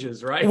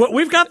pages, right? Well,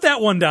 we've got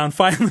that one down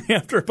finally.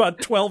 After about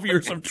 12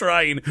 years of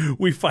trying,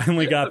 we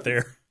finally got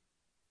there.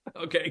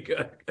 Okay,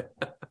 good.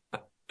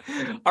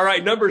 All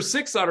right, number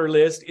 6 on our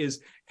list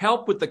is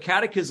help with the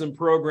catechism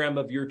program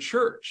of your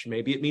church.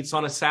 Maybe it meets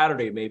on a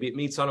Saturday. Maybe it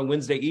meets on a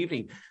Wednesday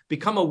evening.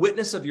 Become a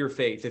witness of your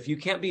faith. If you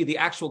can't be the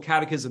actual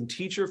catechism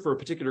teacher for a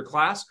particular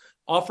class,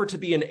 offer to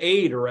be an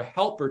aide or a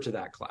helper to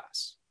that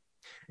class.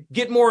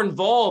 Get more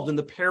involved in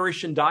the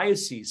parish and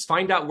diocese.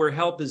 Find out where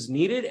help is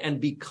needed and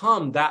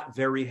become that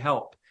very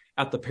help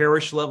at the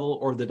parish level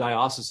or the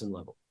diocesan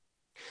level.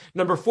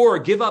 Number 4,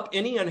 give up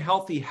any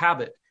unhealthy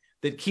habit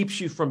that keeps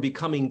you from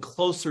becoming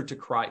closer to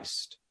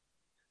Christ.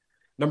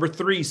 Number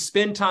 3,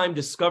 spend time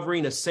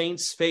discovering a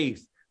saint's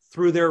faith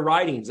through their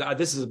writings.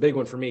 This is a big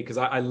one for me because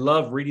I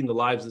love reading the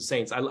lives of the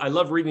saints. I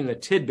love reading a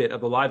tidbit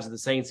of the lives of the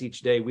saints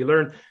each day. We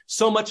learn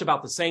so much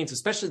about the saints,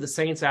 especially the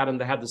saints, Adam,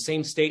 that have the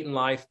same state in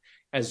life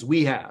as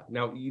we have.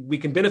 Now, we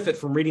can benefit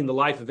from reading the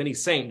life of any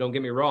saint, don't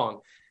get me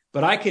wrong,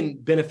 but I can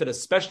benefit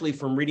especially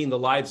from reading the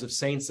lives of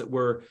saints that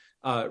were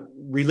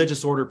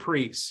religious order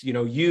priests. You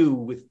know, you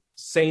with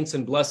saints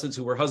and blesseds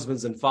who were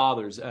husbands and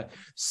fathers,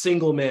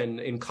 single men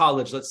in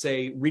college, let's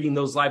say, reading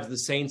those lives of the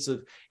saints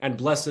and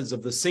blesseds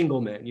of the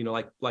single men, you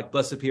know, like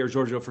Blessed Pier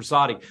Giorgio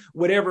Frassati,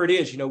 whatever it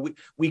is, you know,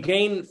 we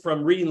gain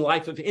from reading the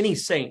life of any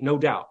saint, no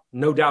doubt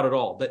at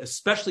all, but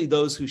especially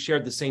those who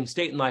shared the same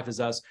state in life as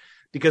us,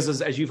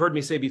 because as you've heard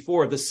me say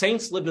before, the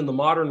saints lived in the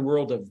modern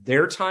world of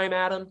their time,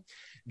 Adam,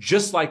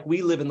 just like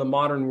we live in the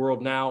modern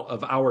world now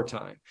of our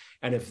time.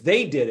 And if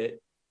they did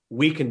it,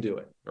 we can do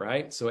it,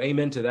 right? So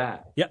amen to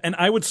that. Yeah, and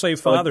I would say,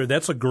 Father,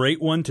 that's a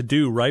great one to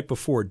do right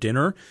before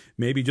dinner.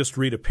 Maybe just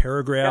read a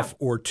paragraph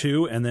or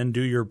two and then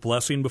do your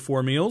blessing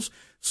before meals.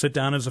 Sit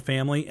down as a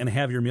family and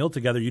have your meal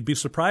together. You'd be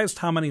surprised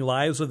how many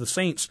lives of the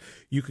saints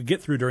you could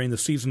get through during the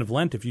season of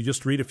Lent if you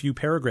just read a few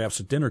paragraphs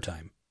at dinner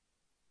time.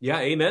 Yeah,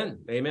 amen.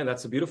 Amen.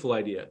 That's a beautiful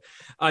idea.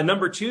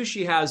 Number 2,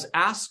 she has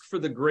ask for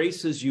the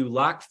graces you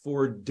lack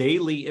for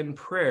daily in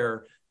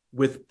prayer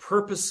with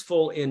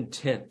purposeful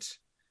intent.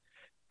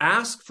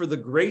 Ask for the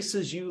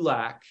graces you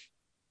lack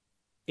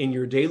in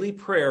your daily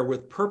prayer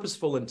with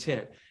purposeful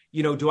intent.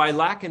 Do I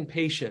lack in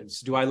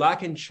patience? Do I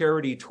lack in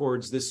charity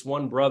towards this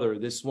one brother,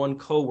 this one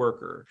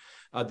coworker,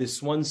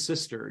 this one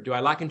sister? Do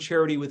I lack in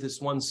charity with this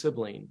one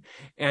sibling?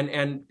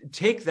 And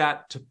take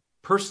that to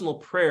personal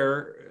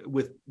prayer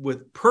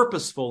with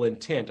purposeful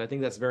intent. I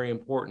think that's very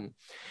important.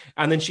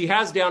 And then she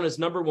has down as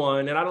number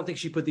one, and I don't think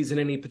she put these in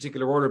any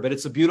particular order, but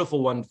it's a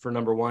beautiful one for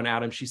number one,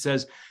 Adam. She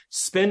says,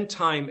 spend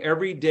time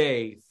every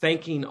day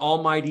thanking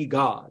Almighty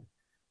God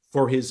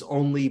for his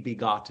only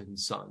begotten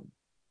Son.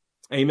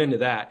 Amen to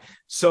that.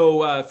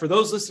 So for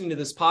those listening to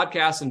this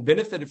podcast and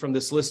benefited from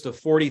this list of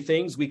 40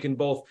 things we can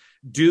both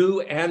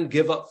do and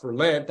give up for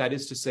Lent, that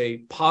is to say,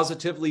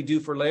 positively do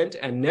for Lent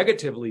and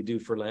negatively do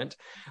for Lent,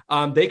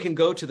 they can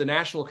go to the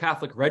National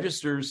Catholic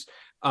Register's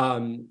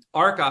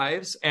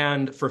archives,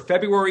 and for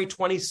February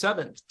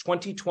 27th,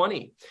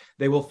 2020,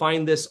 they will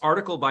find this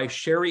article by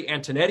Sherry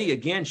Antonetti.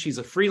 Again, she's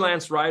a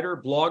freelance writer,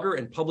 blogger,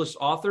 and published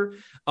author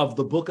of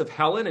the Book of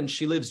Helen, and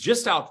she lives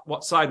just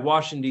outside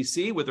Washington,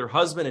 D.C. with her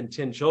husband and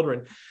 10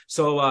 children.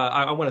 So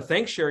I want to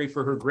thank Sherry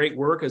for her great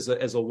work as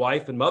a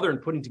wife and mother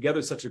and putting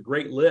together such a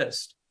great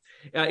list.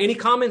 Any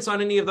comments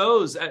on any of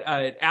those?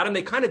 Adam,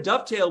 they kind of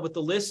dovetail with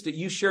the list that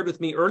you shared with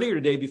me earlier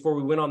today before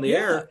we went on the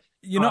air.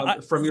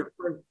 From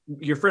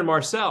your friend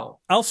Marcel.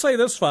 I'll say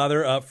this,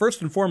 Father.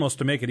 First and foremost,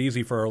 to make it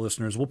easy for our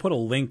listeners, we'll put a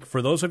link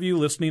for those of you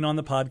listening on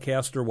the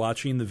podcast or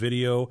watching the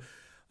video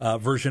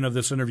version of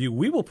this interview.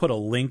 We will put a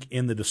link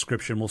in the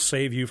description. We'll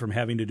save you from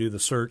having to do the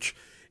search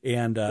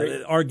and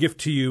our gift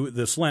to you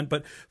this Lent.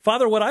 But,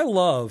 Father, what I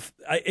love,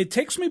 it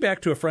takes me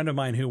back to a friend of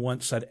mine who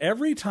once said,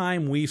 every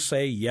time we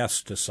say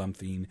yes to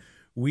something,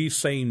 we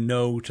say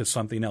no to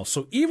something else.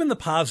 So even the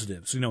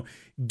positives,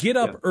 get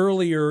up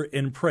earlier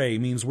and pray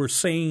means we're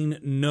saying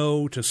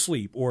no to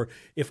sleep. Or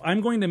if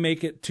I'm going to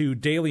make it to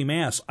daily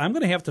Mass, I'm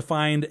going to have to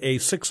find a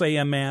 6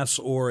 a.m. Mass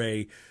or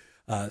a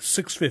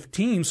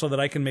 6:15 so that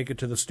I can make it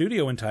to the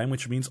studio in time,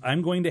 which means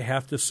I'm going to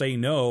have to say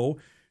no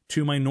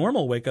to my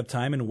normal wake-up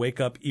time and wake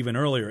up even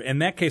earlier. In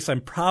that case,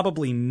 I'm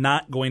probably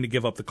not going to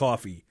give up the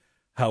coffee.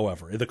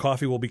 However, the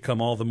coffee will become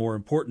all the more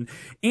important.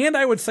 And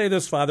I would say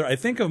this, Father, I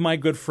think of my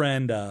good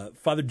friend,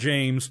 Father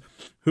James,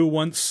 who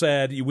once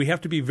said, we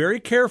have to be very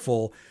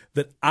careful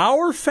that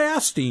our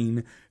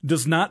fasting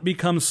does not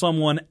become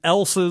someone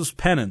else's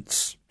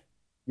penance.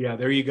 Yeah,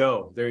 there you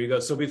go. There you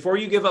go. So before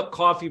you give up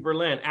coffee for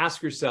Lent,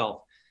 ask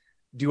yourself,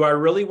 do I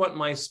really want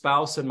my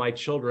spouse and my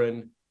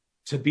children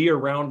to be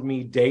around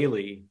me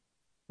daily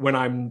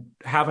when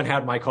haven't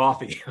had my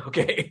coffee?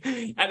 Okay.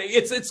 And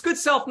it's good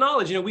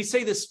self-knowledge. We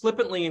say this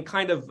flippantly and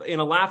kind of in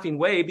a laughing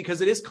way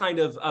because it is kind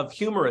of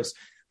humorous.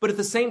 But at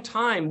the same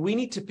time, we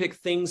need to pick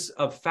things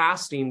of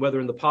fasting, whether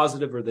in the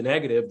positive or the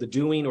negative, the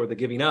doing or the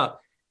giving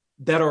up,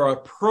 that are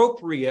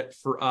appropriate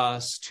for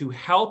us to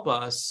help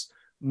us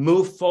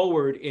move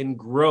forward in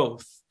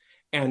growth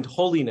and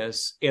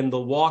holiness in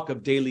the walk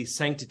of daily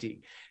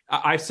sanctity.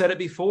 I've said it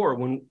before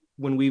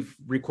when we've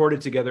recorded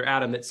together,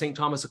 Adam, that St.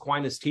 Thomas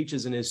Aquinas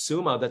teaches in his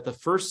Summa that the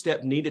first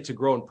step needed to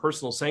grow in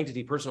personal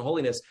sanctity, personal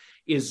holiness,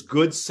 is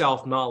good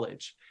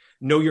self-knowledge.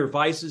 Know your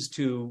vices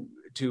to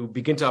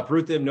begin to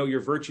uproot them, know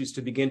your virtues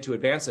to begin to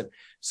advance them.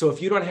 So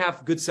if you don't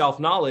have good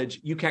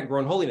self-knowledge, you can't grow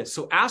in holiness.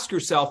 So ask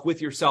yourself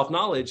with your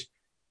self-knowledge,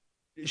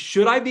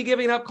 should I be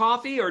giving up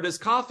coffee, or does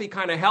coffee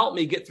kind of help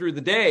me get through the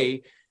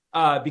day?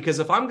 Because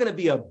if I'm going to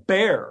be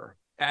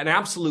an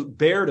absolute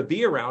bear to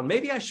be around,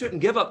 maybe I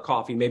shouldn't give up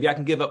coffee. Maybe I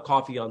can give up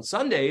coffee on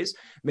Sundays.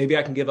 Maybe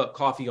I can give up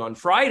coffee on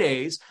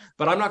Fridays,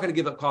 but I'm not going to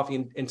give up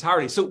coffee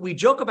entirely. So we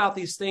joke about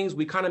these things.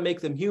 We kind of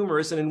make them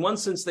humorous. And in one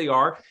sense, they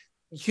are.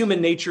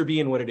 Human nature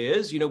being what it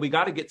is, we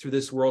got to get through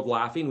this world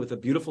laughing with a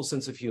beautiful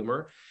sense of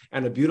humor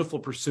and a beautiful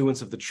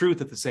pursuance of the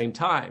truth at the same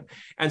time.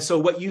 And so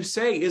what you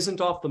say isn't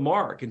off the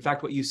mark. In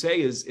fact, what you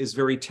say is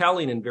very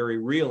telling and very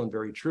real and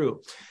very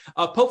true.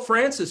 Pope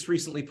Francis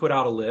recently put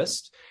out a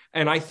list,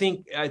 and I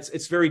think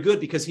it's very good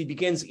because he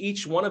begins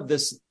each one of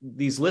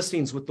these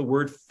listings with the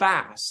word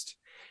fast.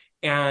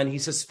 And he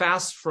says,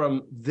 fast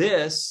from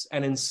this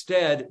and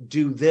instead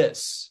do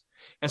this.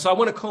 And so I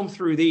want to comb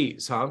through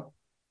these,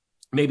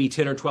 maybe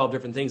 10 or 12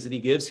 different things that he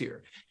gives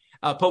here.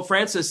 Pope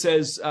Francis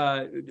says,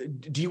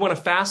 do you want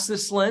to fast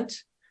this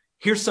Lent?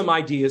 Here's some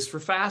ideas for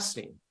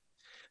fasting.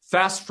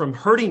 Fast from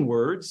hurting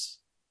words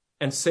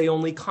and say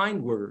only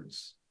kind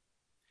words.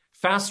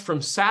 Fast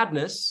from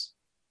sadness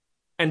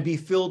and be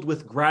filled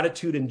with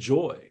gratitude and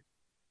joy.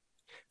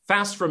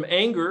 Fast from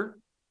anger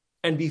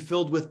and be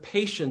filled with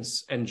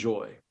patience and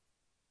joy.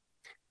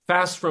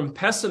 Fast from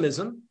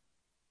pessimism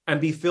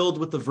and be filled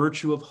with the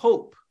virtue of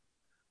hope.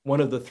 One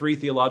of the 3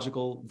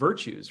 theological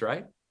virtues,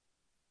 right?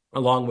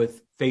 Along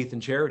with faith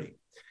and charity.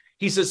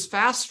 He says,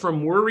 fast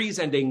from worries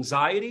and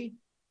anxiety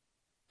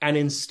and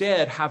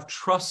instead have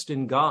trust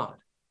in God.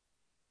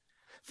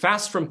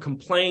 Fast from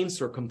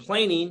complaints or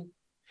complaining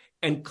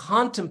and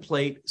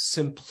contemplate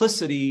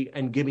simplicity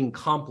and giving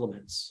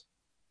compliments.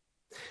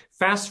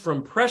 Fast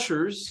from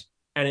pressures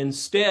and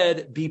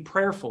instead be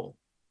prayerful.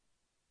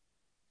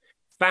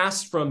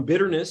 Fast from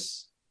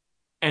bitterness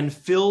and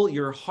fill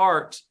your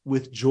heart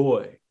with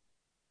joy.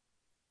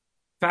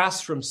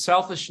 Fast from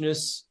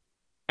selfishness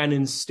and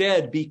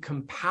instead be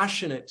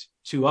compassionate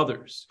to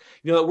others.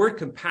 You know, the word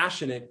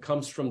compassionate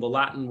comes from the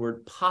Latin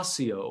word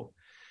passio,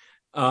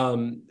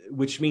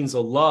 which means a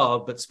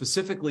love, but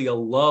specifically a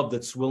love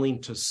that's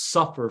willing to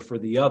suffer for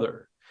the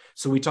other.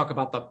 So we talk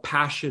about the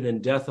passion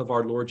and death of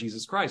our Lord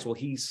Jesus Christ. Well,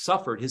 he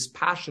suffered. His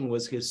passion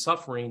was his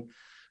suffering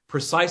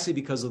precisely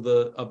because of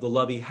the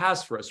love he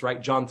has for us, right?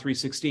 John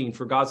 3:16,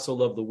 for God so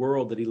loved the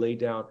world that he laid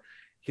down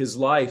his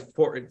life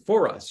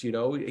for us, you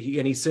know,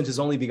 he sent his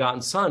only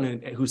begotten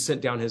son who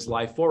sent down his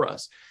life for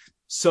us.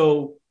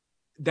 So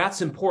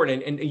that's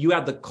important. And you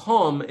add the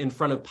cum in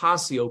front of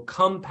passio,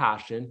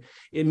 compassion.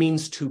 It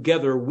means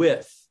together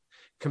with.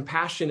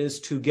 Compassion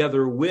is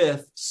together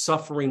with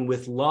suffering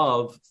with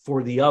love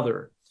for the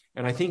other.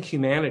 And I think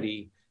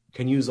humanity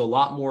can use a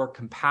lot more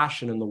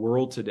compassion in the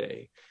world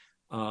today.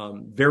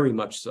 Very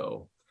much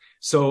so.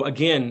 So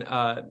again,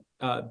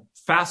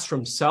 fast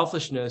from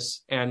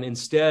selfishness and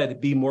instead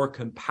be more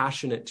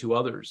compassionate to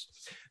others.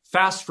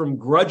 Fast from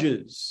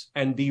grudges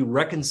and be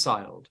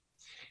reconciled.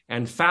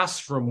 And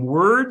fast from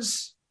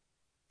words,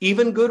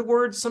 even good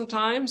words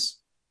sometimes,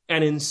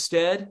 and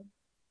instead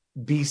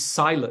be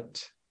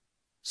silent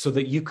so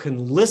that you can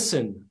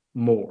listen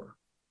more.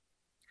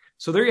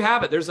 So there you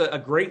have it. There's a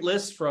great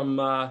list from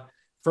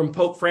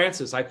Pope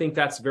Francis. I think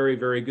that's very,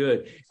 very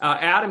good.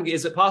 Adam,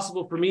 is it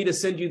possible for me to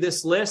send you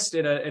this list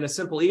in a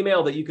simple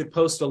email that you could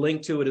post a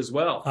link to it as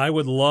well? I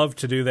would love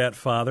to do that,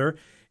 Father.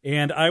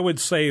 And I would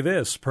say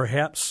this,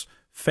 perhaps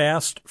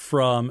fast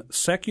from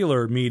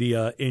secular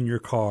media in your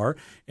car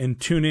and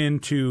tune in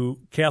to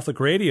Catholic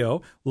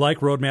radio like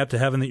Roadmap to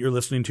Heaven that you're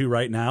listening to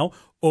right now,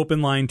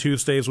 Open Line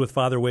Tuesdays with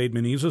Father Wade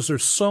Menezes.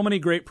 There's so many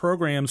great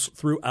programs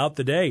throughout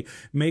the day.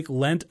 Make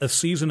Lent a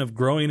season of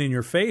growing in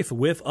your faith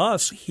with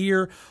us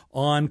here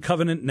on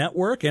Covenant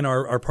Network and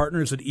our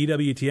partners at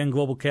EWTN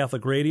Global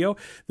Catholic Radio.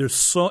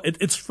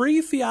 It's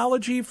free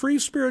theology, free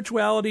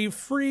spirituality,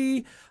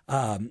 free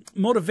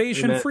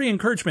motivation, Amen. Free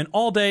encouragement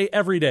all day,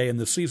 every day in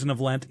the season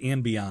of Lent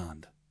and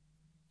beyond.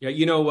 Yeah,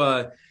 you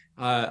know,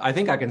 I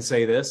think I can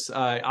say this.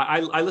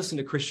 I listen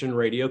to Christian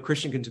radio,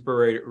 Christian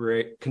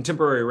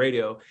contemporary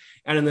radio,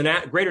 and in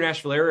the greater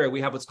Nashville area,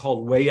 we have what's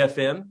called Way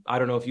FM. I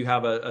don't know if you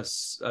have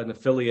an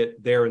affiliate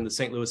there in the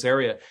St. Louis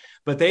area,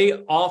 but they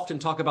often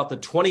talk about the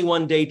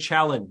 21-day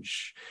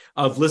challenge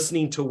of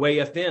listening to Way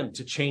FM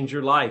to change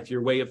your life,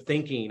 your way of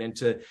thinking, and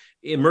to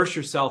immerse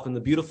yourself in the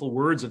beautiful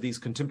words of these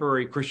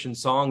contemporary Christian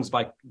songs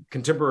by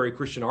contemporary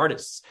Christian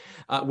artists.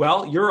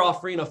 Well, you're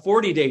offering a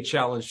 40-day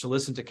challenge to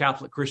listen to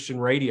Catholic Christian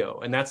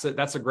radio, and that's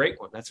a great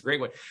one. That's a great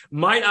one.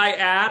 Might I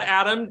add,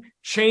 Adam,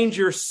 change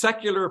your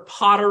secular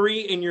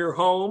pottery in your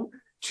home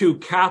to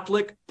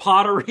Catholic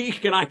pottery.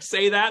 Can I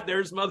say that?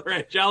 There's Mother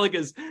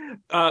Angelica's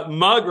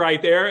mug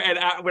right there.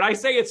 And when I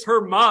say it's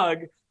her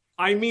mug,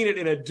 I mean it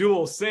in a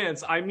dual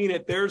sense. I mean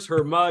it, there's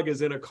her mug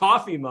as in a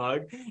coffee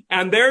mug,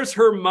 and there's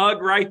her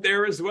mug right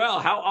there as well.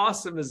 How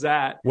awesome is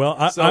that? Well,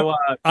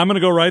 I'm going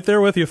to go right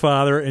there with you,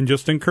 Father, and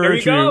just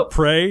encourage you,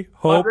 pray,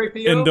 hope,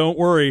 and don't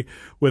worry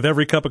with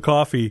every cup of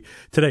coffee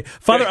today.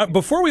 Father,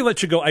 before we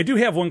let you go, I do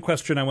have one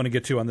question I want to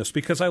get to on this,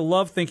 because I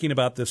love thinking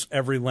about this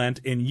every Lent,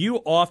 and you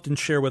often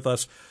share with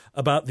us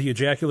about the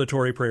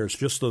ejaculatory prayers,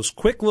 just those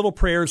quick little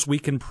prayers we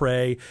can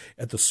pray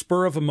at the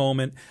spur of a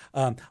moment.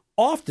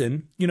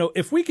 Often, you know,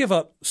 if we give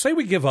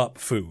up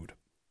food,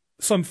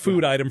 some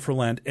food item for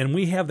Lent, and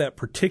we have that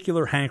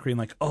particular hankering,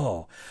 like,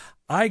 oh,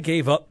 I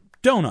gave up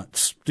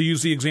donuts, to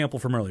use the example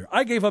from earlier.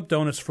 I gave up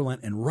donuts for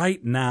Lent, and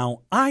right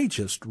now, I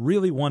just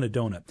really want a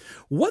donut.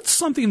 What's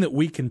something that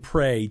we can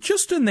pray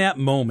just in that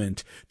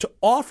moment to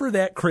offer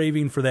that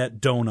craving for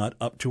that donut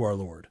up to our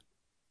Lord?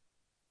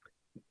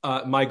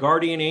 My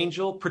guardian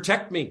angel,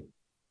 protect me.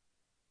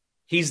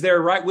 He's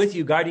there right with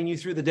you, guiding you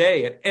through the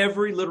day at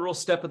every literal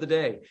step of the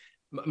day.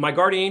 My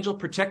guardian angel,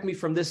 protect me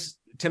from this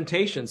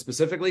temptation,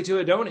 specifically to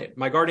a donut.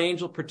 My guardian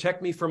angel,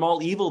 protect me from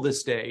all evil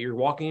this day. You're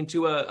walking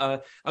into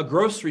a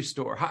grocery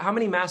store. How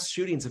many mass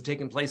shootings have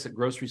taken place at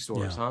grocery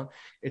stores, huh?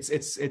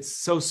 It's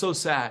so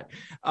sad.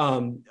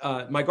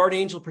 My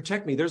guardian angel,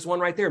 protect me. There's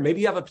one right there.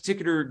 Maybe you have a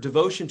particular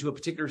devotion to a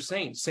particular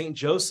saint, Saint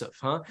Joseph,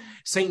 huh?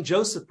 Saint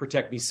Joseph,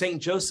 protect me. Saint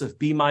Joseph,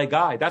 be my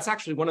guide. That's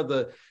actually one of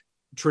the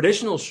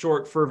traditional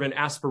short fervent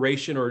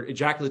aspiration or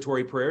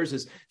ejaculatory prayers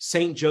is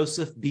Saint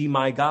Joseph, be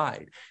my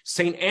guide.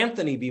 Saint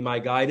Anthony, be my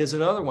guide is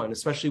another one,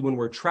 especially when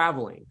we're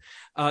traveling.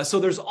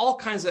 So there's all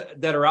kinds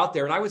that are out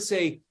there. And I would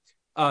say,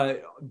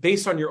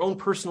 based on your own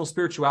personal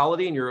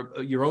spirituality and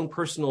your own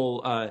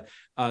personal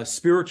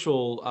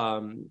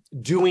spiritual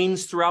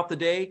doings throughout the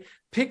day,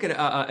 pick an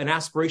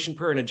aspiration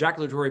prayer, an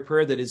ejaculatory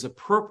prayer that is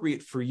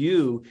appropriate for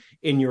you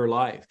in your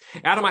life.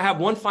 Adam, I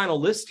have one final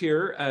list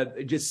here,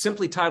 just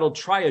simply titled,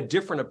 Try a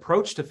Different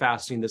Approach to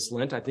Fasting This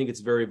Lent. I think it's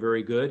very,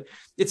 very good.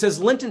 It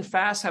says, Lenten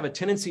fasts have a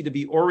tendency to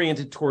be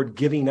oriented toward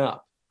giving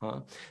up,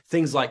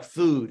 things like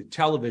food,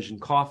 television,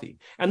 coffee.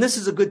 And this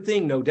is a good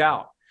thing, no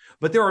doubt.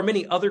 But there are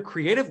many other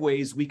creative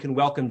ways we can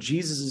welcome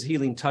Jesus'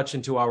 healing touch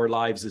into our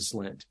lives this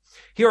Lent.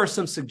 Here are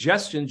some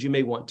suggestions you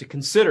may want to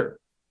consider.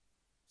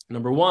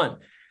 Number 1,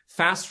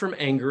 fast from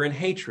anger and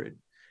hatred.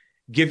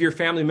 Give your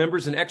family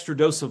members an extra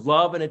dose of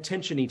love and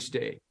attention each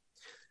day.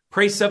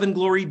 Pray 7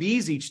 Glory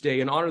Bees each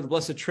day and honor the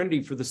Blessed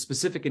Trinity for the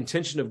specific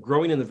intention of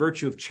growing in the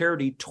virtue of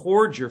charity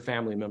towards your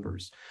family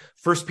members.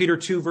 1 Peter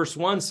 2 verse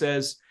 1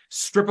 says,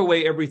 strip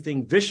away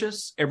everything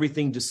vicious,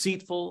 everything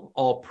deceitful,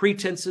 all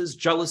pretenses,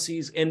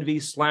 jealousies, envy,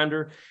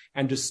 slander,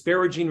 and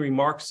disparaging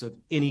remarks of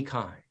any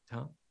kind.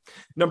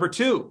 Number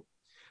 2,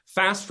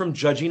 fast from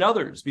judging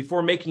others.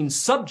 Before making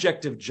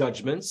subjective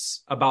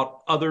judgments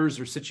about others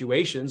or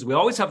situations, we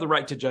always have the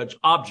right to judge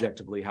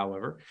objectively,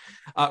 however.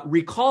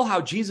 Recall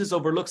how Jesus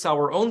overlooks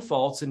our own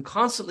faults and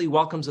constantly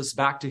welcomes us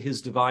back to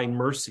his divine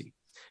mercy,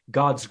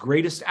 God's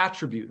greatest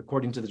attribute,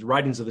 according to the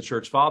writings of the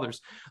church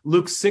fathers.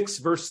 Luke 6,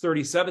 verse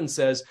 37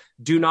 says,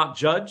 do not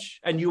judge,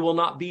 and you will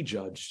not be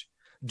judged.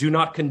 Do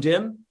not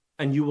condemn,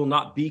 and you will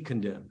not be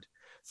condemned.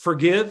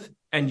 Forgive,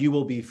 and you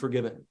will be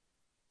forgiven.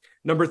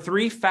 Number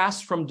 3,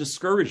 fast from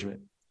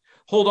discouragement.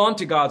 Hold on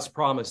to God's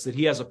promise that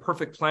he has a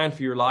perfect plan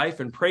for your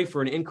life and pray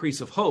for an increase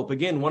of hope.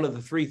 Again, one of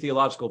the 3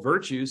 theological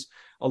virtues,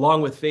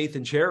 along with faith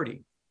and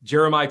charity.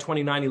 Jeremiah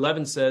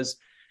 29:11 says,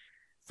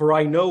 for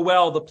I know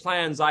well the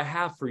plans I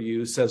have for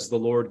you, says the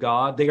Lord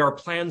God. They are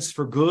plans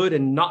for good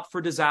and not for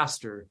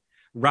disaster,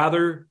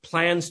 rather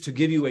plans to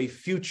give you a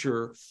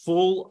future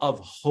full of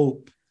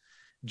hope.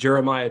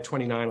 Jeremiah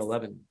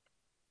 29:11.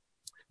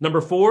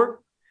 Number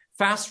 4,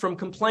 fast from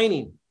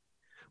complaining.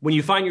 When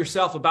you find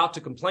yourself about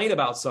to complain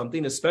about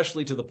something,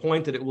 especially to the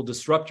point that it will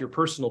disrupt your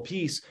personal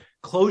peace,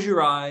 close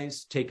your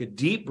eyes, take a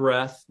deep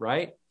breath,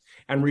 right?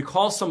 And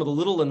recall some of the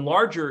little and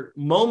larger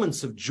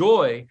moments of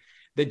joy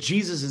that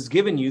Jesus has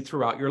given you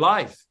throughout your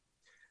life.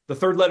 The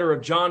 3rd letter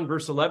of John,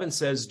 verse 11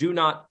 says, do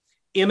not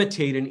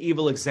imitate an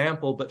evil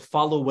example, but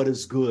follow what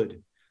is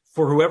good.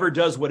 For whoever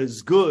does what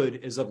is good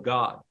is of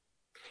God.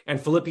 And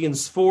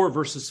Philippians 4,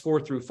 verses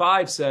 4 through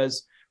 5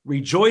 says,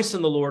 rejoice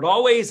in the Lord.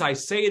 Always, I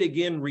say it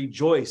again,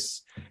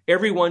 rejoice.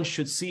 Everyone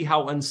should see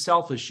how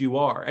unselfish you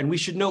are. And we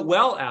should note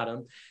well,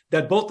 Adam,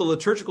 that both the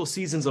liturgical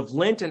seasons of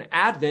Lent and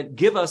Advent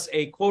give us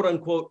a quote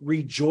unquote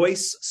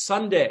rejoice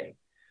Sunday,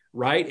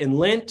 right? In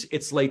Lent,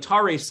 it's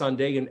Laetare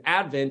Sunday. In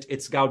Advent,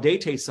 it's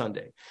Gaudete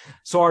Sunday.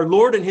 So our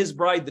Lord and his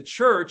bride, the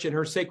church, in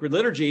her sacred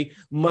liturgy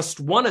must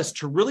want us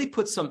to really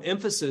put some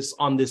emphasis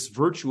on this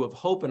virtue of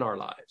hope in our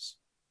lives.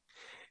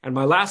 And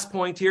my last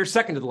point here,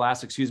 second to the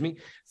last,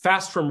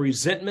 fast from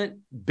resentment,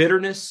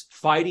 bitterness,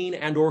 fighting,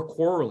 and or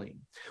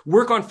quarreling.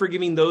 Work on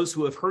forgiving those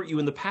who have hurt you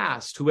in the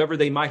past, whoever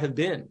they might have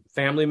been,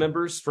 family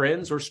members,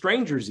 friends, or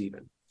strangers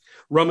even.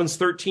 Romans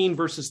 13,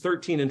 verses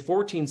 13 and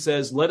 14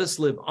 says, let us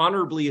live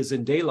honorably as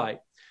in daylight,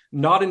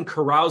 not in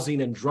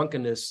carousing and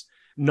drunkenness,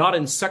 not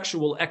in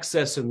sexual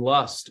excess and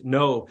lust,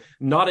 no,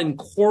 not in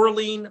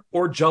quarreling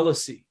or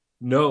jealousy,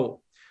 no,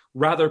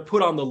 rather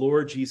put on the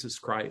Lord Jesus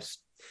Christ.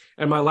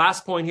 And my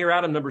last point here,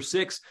 Adam, number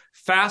 6,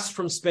 fast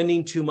from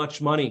spending too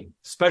much money,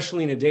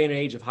 especially in a day and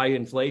age of high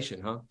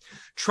inflation.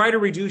 Try to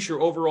reduce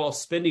your overall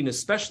spending,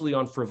 especially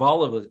on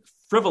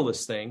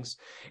frivolous things,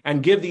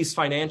 and give these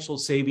financial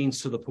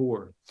savings to the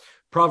poor.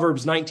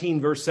 Proverbs 19,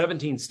 verse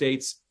 17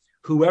 states,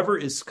 whoever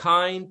is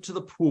kind to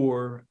the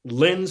poor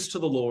lends to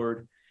the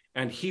Lord,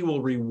 and he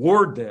will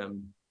reward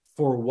them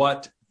for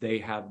what they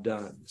have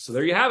done. So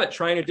there you have it,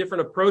 trying a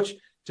different approach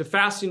to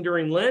fasting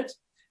during Lent.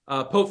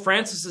 Pope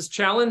Francis's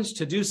challenge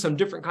to do some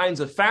different kinds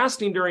of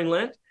fasting during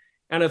Lent.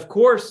 And of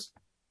course,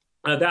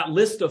 that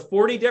list of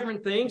 40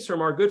 different things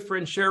from our good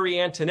friend Sherry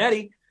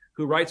Antonetti,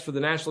 who writes for the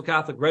National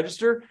Catholic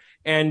Register.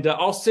 And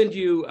I'll send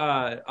you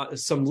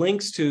some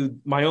links to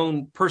my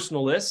own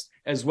personal list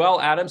as well,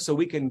 Adam, so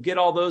we can get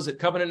all those at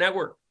Covenant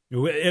Network.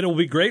 It'll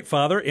be great,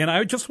 Father. And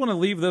I just want to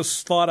leave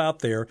this thought out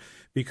there,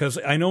 because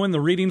I know in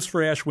the readings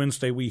for Ash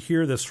Wednesday, we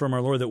hear this from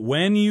our Lord, that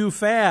when you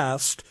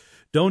fast,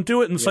 don't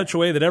do it in such a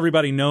way that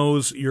everybody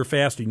knows you're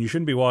fasting. You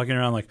shouldn't be walking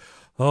around like,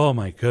 oh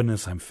my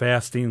goodness, I'm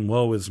fasting.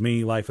 Woe is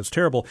me. Life is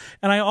terrible.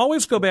 And I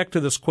always go back to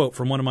this quote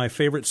from one of my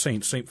favorite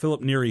saints, St.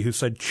 Philip Neri, who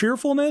said,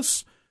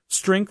 cheerfulness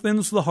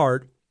strengthens the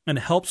heart and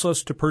helps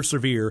us to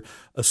persevere.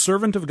 A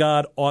servant of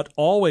God ought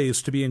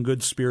always to be in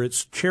good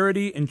spirits.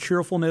 Charity and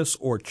cheerfulness,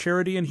 or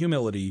charity and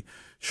humility,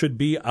 should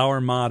be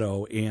our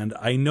motto. And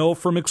I know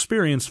from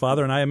experience,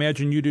 Father, and I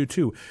imagine you do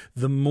too,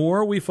 the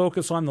more we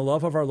focus on the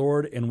love of our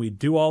Lord and we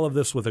do all of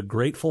this with a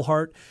grateful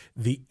heart,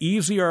 the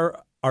easier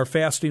our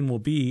fasting will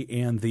be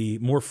and the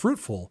more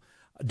fruitful,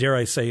 dare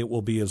I say, it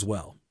will be as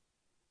well.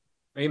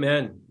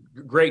 Amen.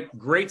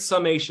 Great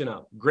summation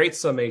up. Great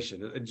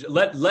summation.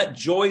 Let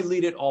joy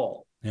lead it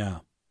all. Yeah.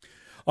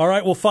 All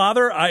right. Well,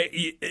 Father,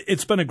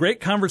 it's been a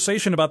great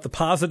conversation about the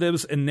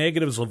positives and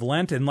negatives of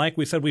Lent. And like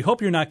we said, we hope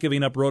you're not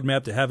giving up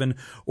Roadmap to Heaven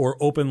or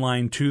Open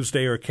Line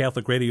Tuesday or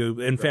Catholic Radio.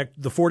 In fact,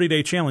 the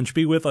 40-day challenge,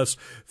 be with us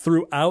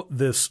throughout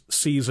this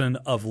season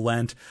of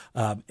Lent.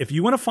 If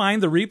you want to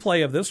find the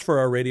replay of this for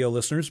our radio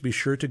listeners, be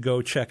sure to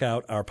go check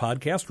out our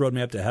podcast,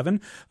 Roadmap to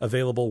Heaven,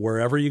 available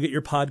wherever you get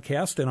your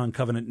podcast and on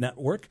Covenant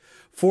Network.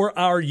 For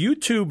our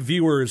YouTube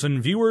viewers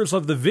and viewers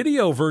of the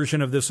video version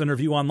of this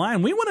interview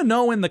online, we want to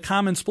know in the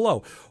comments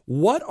below,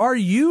 What are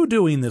you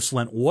doing this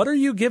Lent? What are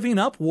you giving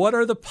up? What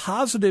are the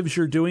positives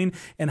you're doing,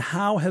 and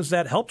how has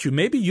that helped you?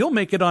 Maybe you'll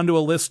make it onto a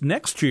list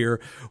next year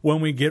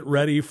when we get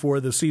ready for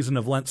the season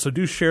of Lent, so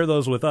do share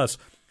those with us.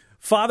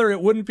 Father,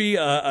 it wouldn't be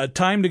a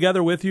time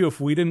together with you if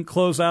we didn't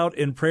close out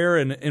in prayer,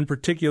 and in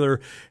particular,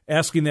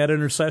 asking that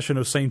intercession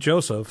of St.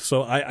 Joseph.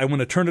 So I want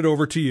to turn it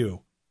over to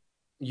you.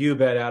 You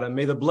bet, Adam.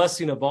 May the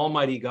blessing of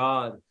Almighty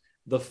God,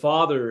 the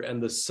Father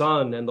and the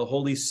Son and the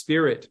Holy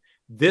Spirit,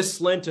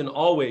 this Lent and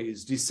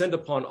always descend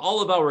upon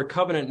all of our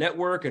Covenant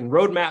Network and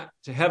Roadmap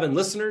to Heaven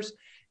listeners,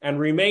 and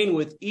remain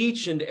with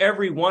each and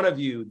every one of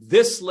you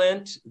this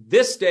Lent,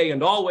 this day,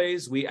 and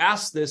always. We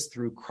ask this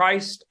through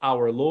Christ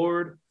our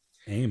Lord.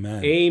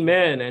 Amen.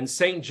 Amen. And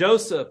St.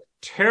 Joseph,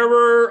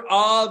 terror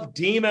of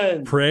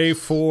demons, pray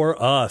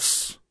for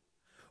us.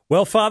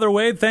 Well, Father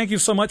Wade, thank you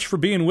so much for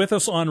being with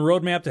us on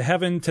Roadmap to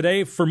Heaven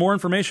today. For more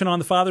information on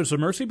the Fathers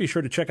of Mercy, be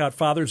sure to check out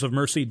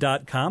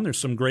fathersofmercy.com. There's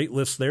some great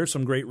lists there,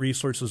 some great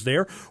resources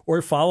there,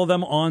 or follow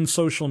them on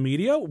social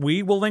media.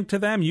 We will link to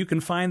them. You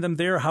can find them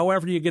there.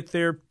 However you get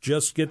there,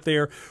 just get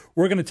there.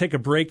 We're going to take a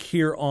break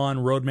here on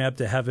Roadmap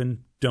to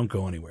Heaven. Don't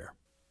go anywhere.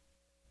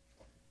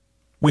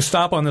 We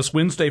stop on this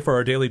Wednesday for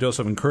our daily dose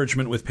of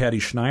encouragement with Patty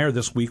Schneier.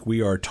 This week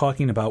we are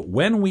talking about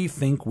when we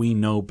think we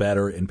know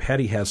better, and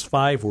Patty has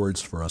 5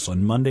 words for us.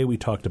 On Monday we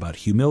talked about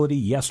humility.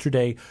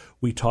 Yesterday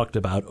we talked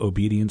about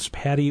obedience.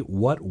 Patty,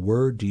 what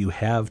word do you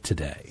have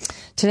today?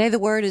 Today the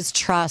word is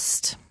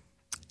trust.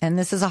 And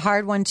this is a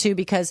hard one, too,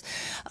 because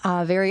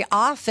very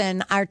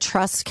often our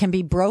trust can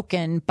be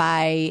broken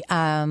by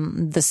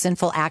the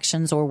sinful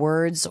actions or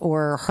words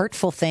or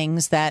hurtful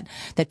things that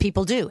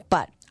people do.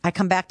 But I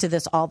come back to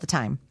this all the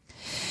time.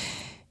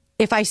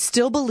 If I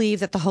still believe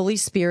that the Holy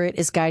Spirit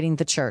is guiding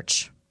the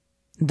church,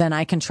 then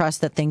I can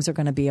trust that things are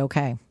going to be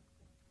okay.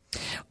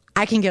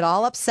 I can get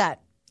all upset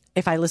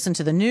if I listen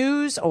to the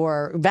news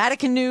or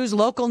Vatican news,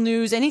 local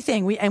news,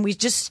 anything. We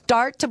just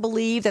start to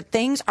believe that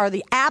things are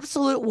the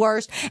absolute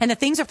worst and that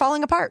things are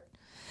falling apart.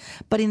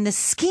 But in the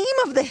scheme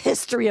of the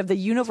history of the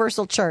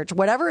universal church,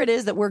 whatever it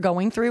is that we're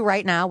going through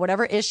right now,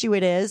 whatever issue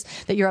it is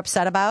that you're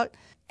upset about,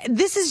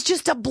 this is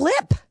just a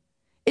blip.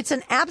 It's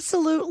an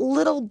absolute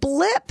little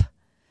blip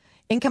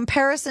in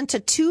comparison to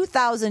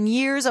 2,000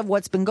 years of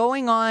what's been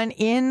going on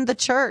in the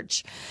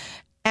church.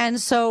 And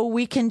so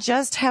we can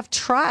just have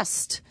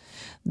trust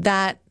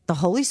that the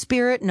Holy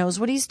Spirit knows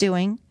what he's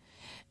doing,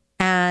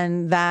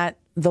 and that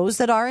those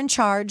that are in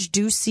charge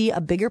do see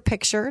a bigger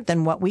picture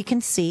than what we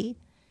can see.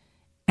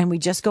 And we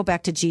just go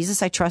back to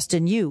Jesus, I trust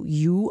in you.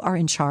 You are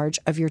in charge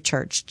of your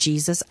church.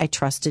 Jesus, I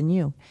trust in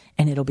you,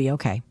 and it'll be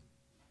okay.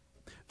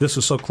 This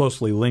is so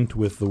closely linked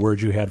with the word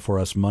you had for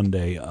us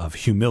Monday of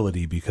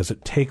humility, because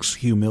it takes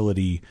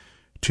humility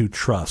to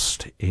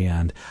trust.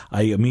 And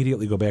I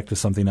immediately go back to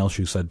something else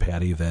you said,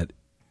 Patty, that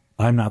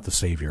I'm not the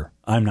Savior.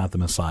 I'm not the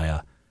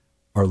Messiah.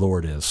 Our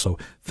Lord is. So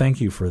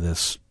thank you for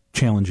this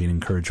challenging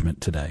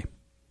encouragement today.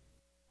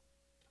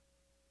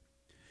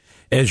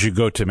 As you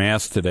go to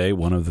Mass today,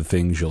 one of the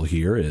things you'll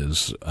hear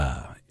is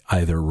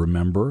either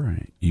remember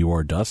you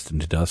are dust, and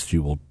to dust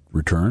you will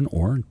return,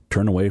 or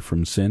turn away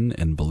from sin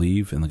and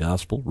believe in the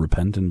gospel,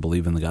 repent and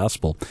believe in the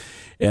gospel.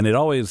 And it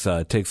always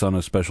takes on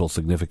a special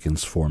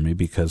significance for me,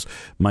 because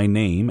my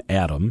name,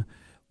 Adam,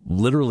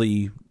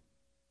 literally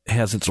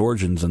has its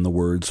origins in the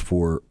words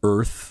for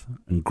earth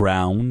and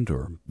ground,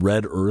 or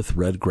red earth,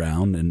 red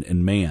ground,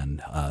 and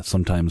man.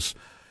 Sometimes,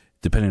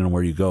 depending on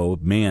where you go,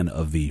 man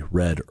of the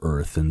red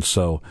earth. And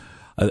so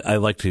I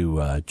like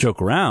to joke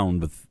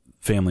around with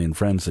family and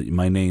friends that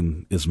my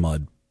name is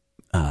mud,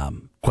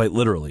 quite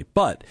literally.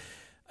 But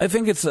I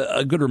think it's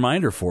a good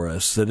reminder for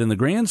us that in the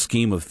grand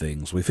scheme of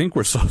things, we think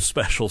we're so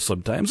special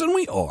sometimes, and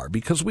we are,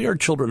 because we are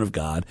children of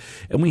God,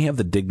 and we have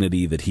the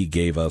dignity that he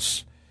gave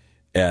us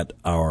at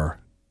our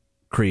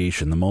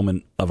creation, the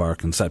moment of our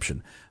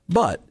conception.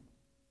 But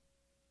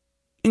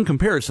in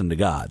comparison to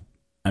God,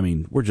 I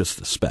mean, we're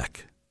just a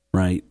speck,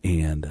 right?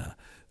 And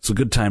it's a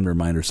good time to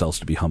remind ourselves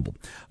to be humble.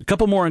 A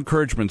couple more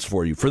encouragements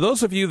for you. For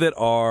those of you that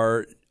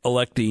are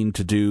electing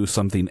to do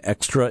something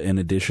extra in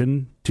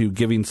addition to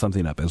giving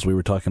something up, as we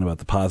were talking about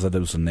the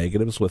positives and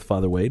negatives with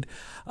Father Wade,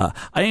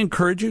 I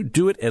encourage you,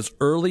 do it as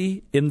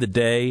early in the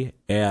day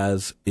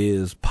as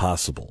is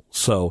possible.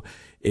 So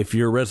if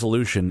your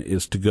resolution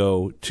is to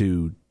go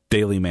to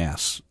daily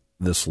Mass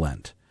this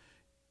Lent,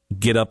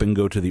 get up and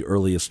go to the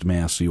earliest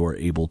Mass you are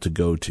able to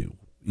go to.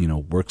 You know,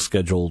 work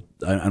schedule,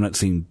 I'm not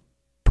saying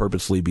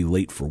purposely be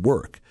late for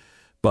work.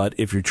 But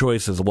if your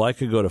choice is, well, I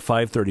could go to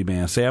 5:30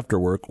 Mass after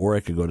work, or I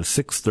could go to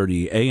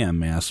 6:30 a.m.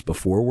 Mass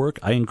before work,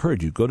 I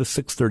encourage you, go to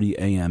 6:30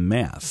 a.m.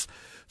 Mass,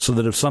 so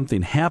that if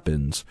something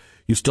happens,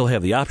 you still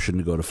have the option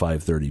to go to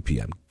 5:30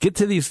 p.m. Get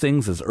to these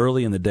things as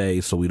early in the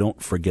day so we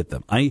don't forget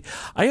them. I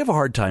have a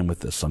hard time with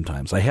this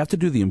sometimes. I have to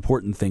do the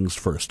important things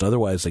first.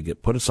 Otherwise, they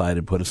get put aside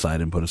and put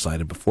aside and put aside,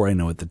 and before I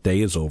know it, the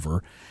day is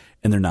over,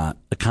 and they're not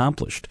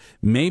accomplished.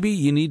 Maybe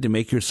you need to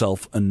make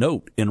yourself a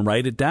note and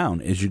write it down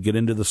as you get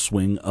into the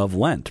swing of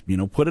Lent.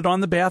 Put it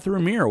on the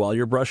bathroom mirror while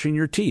you're brushing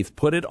your teeth.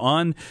 Put it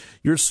on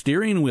your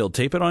steering wheel.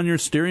 Tape it on your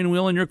steering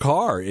wheel in your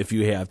car if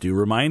you have to,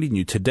 reminding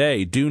you,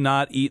 today, do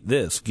not eat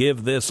this.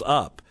 Give this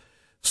up.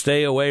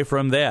 Stay away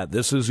from that.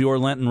 This is your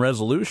Lenten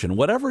resolution.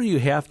 Whatever you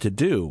have to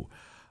do,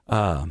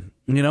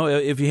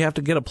 if you have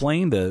to get a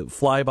plane to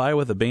fly by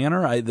with a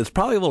banner, that's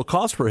probably a little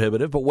cost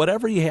prohibitive, but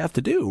whatever you have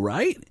to do,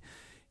 right?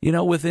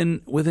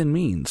 Within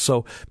means.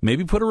 So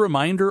maybe put a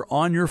reminder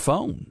on your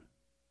phone.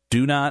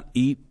 Do not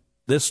eat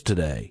this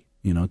today.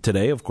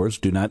 Today, of course,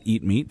 do not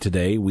eat meat.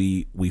 Today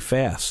we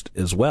fast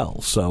as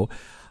well. So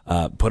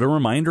put a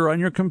reminder on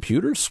your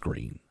computer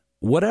screen.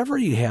 Whatever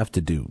you have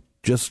to do,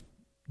 just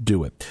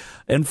do it.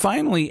 And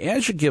finally,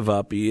 as you give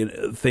up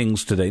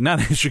things today,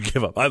 not as you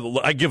give up,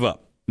 I give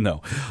up.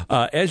 No.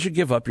 As you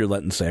give up your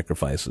Lenten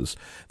sacrifices,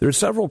 there are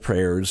several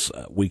prayers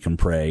we can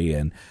pray,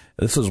 and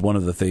this is one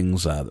of the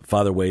things that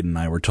Father Wade and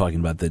I were talking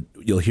about that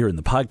you'll hear in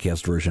the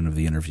podcast version of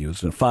the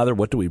interviews. And Father,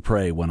 what do we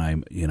pray when I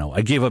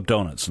gave up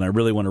donuts and I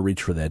really want to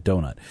reach for that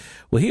donut?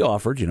 Well, he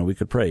offered, we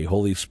could pray,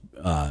 Holy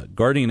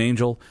Guardian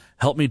Angel,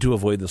 help me to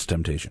avoid this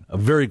temptation. A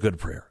very good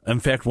prayer. In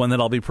fact, one that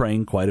I'll be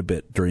praying quite a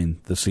bit during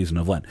the season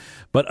of Lent.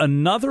 But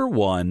another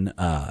one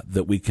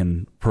that we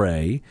can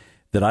pray,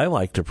 that I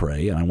like to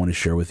pray, and I want to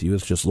share with you,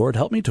 is just, Lord,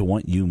 help me to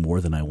want you more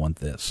than I want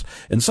this.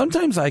 And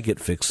sometimes I get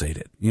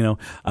fixated.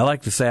 I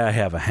like to say I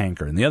have a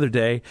hankering. The other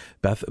day,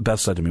 Beth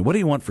said to me, what do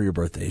you want for your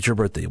birthday? It's your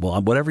birthday. Well,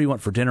 whatever you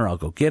want for dinner, I'll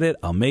go get it.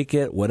 I'll make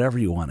it, whatever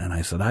you want. And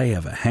I said, I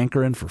have a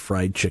hankering for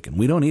fried chicken.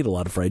 We don't eat a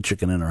lot of fried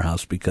chicken in our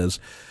house because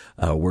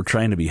we're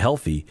trying to be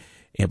healthy.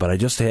 But I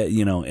just had,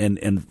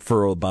 and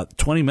for about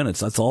 20 minutes,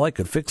 that's all I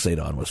could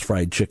fixate on was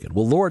fried chicken.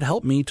 Well, Lord,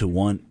 help me to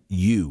want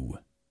you.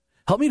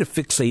 Help me to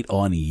fixate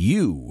on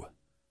you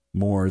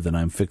more than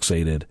I'm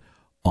fixated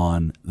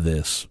on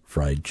this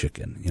fried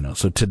chicken.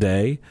 So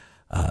today,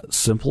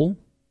 simple.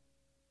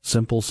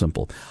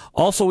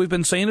 Also, we've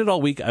been saying it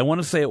all week. I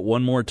want to say it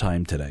one more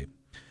time today.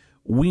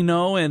 We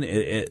know,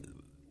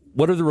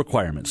 what are the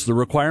requirements? The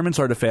requirements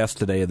are to fast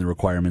today, and the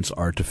requirements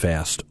are to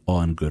fast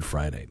on Good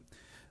Friday.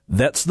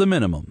 That's the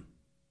minimum.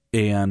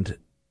 And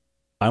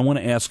I want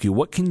to ask you,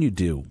 what can you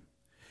do?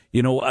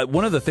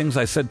 One of the things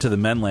I said to the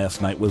men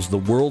last night was the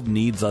world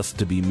needs us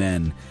to be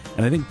men.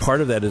 And I think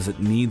part of that is it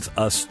needs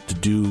us to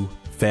do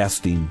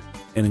fasting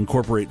and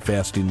incorporate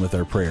fasting with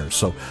our prayers.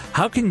 So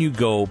how can you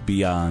go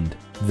beyond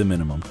the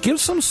minimum?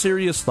 Give some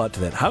serious thought to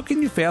that. How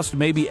can you fast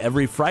maybe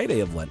every Friday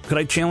of Lent? Could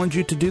I challenge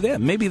you to do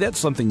that? Maybe that's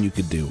something you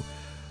could do.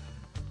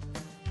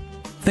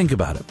 Think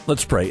about it.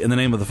 Let's pray. In the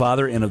name of the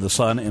Father, and of the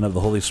Son, and of the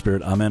Holy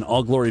Spirit. Amen.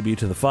 All glory be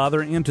to the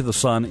Father, and to the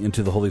Son, and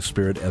to the Holy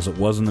Spirit, as it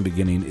was in the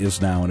beginning,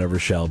 is now, and ever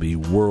shall be,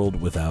 world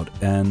without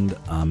end.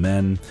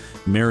 Amen.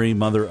 Mary,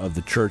 Mother of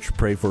the Church,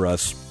 pray for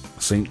us.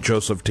 Saint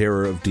Joseph,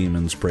 terror of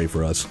demons, pray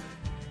for us.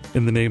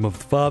 In the name of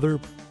the Father,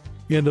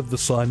 and of the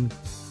Son,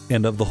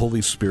 and of the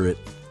Holy Spirit.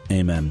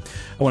 Amen.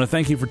 I want to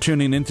thank you for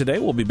tuning in today.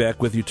 We'll be back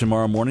with you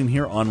tomorrow morning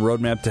here on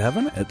Roadmap to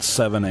Heaven at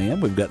 7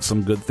 a.m. We've got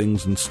some good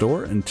things in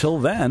store. Until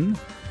then,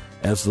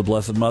 as the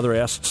Blessed Mother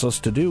asks us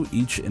to do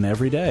each and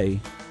every day,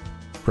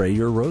 pray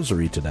your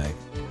rosary today.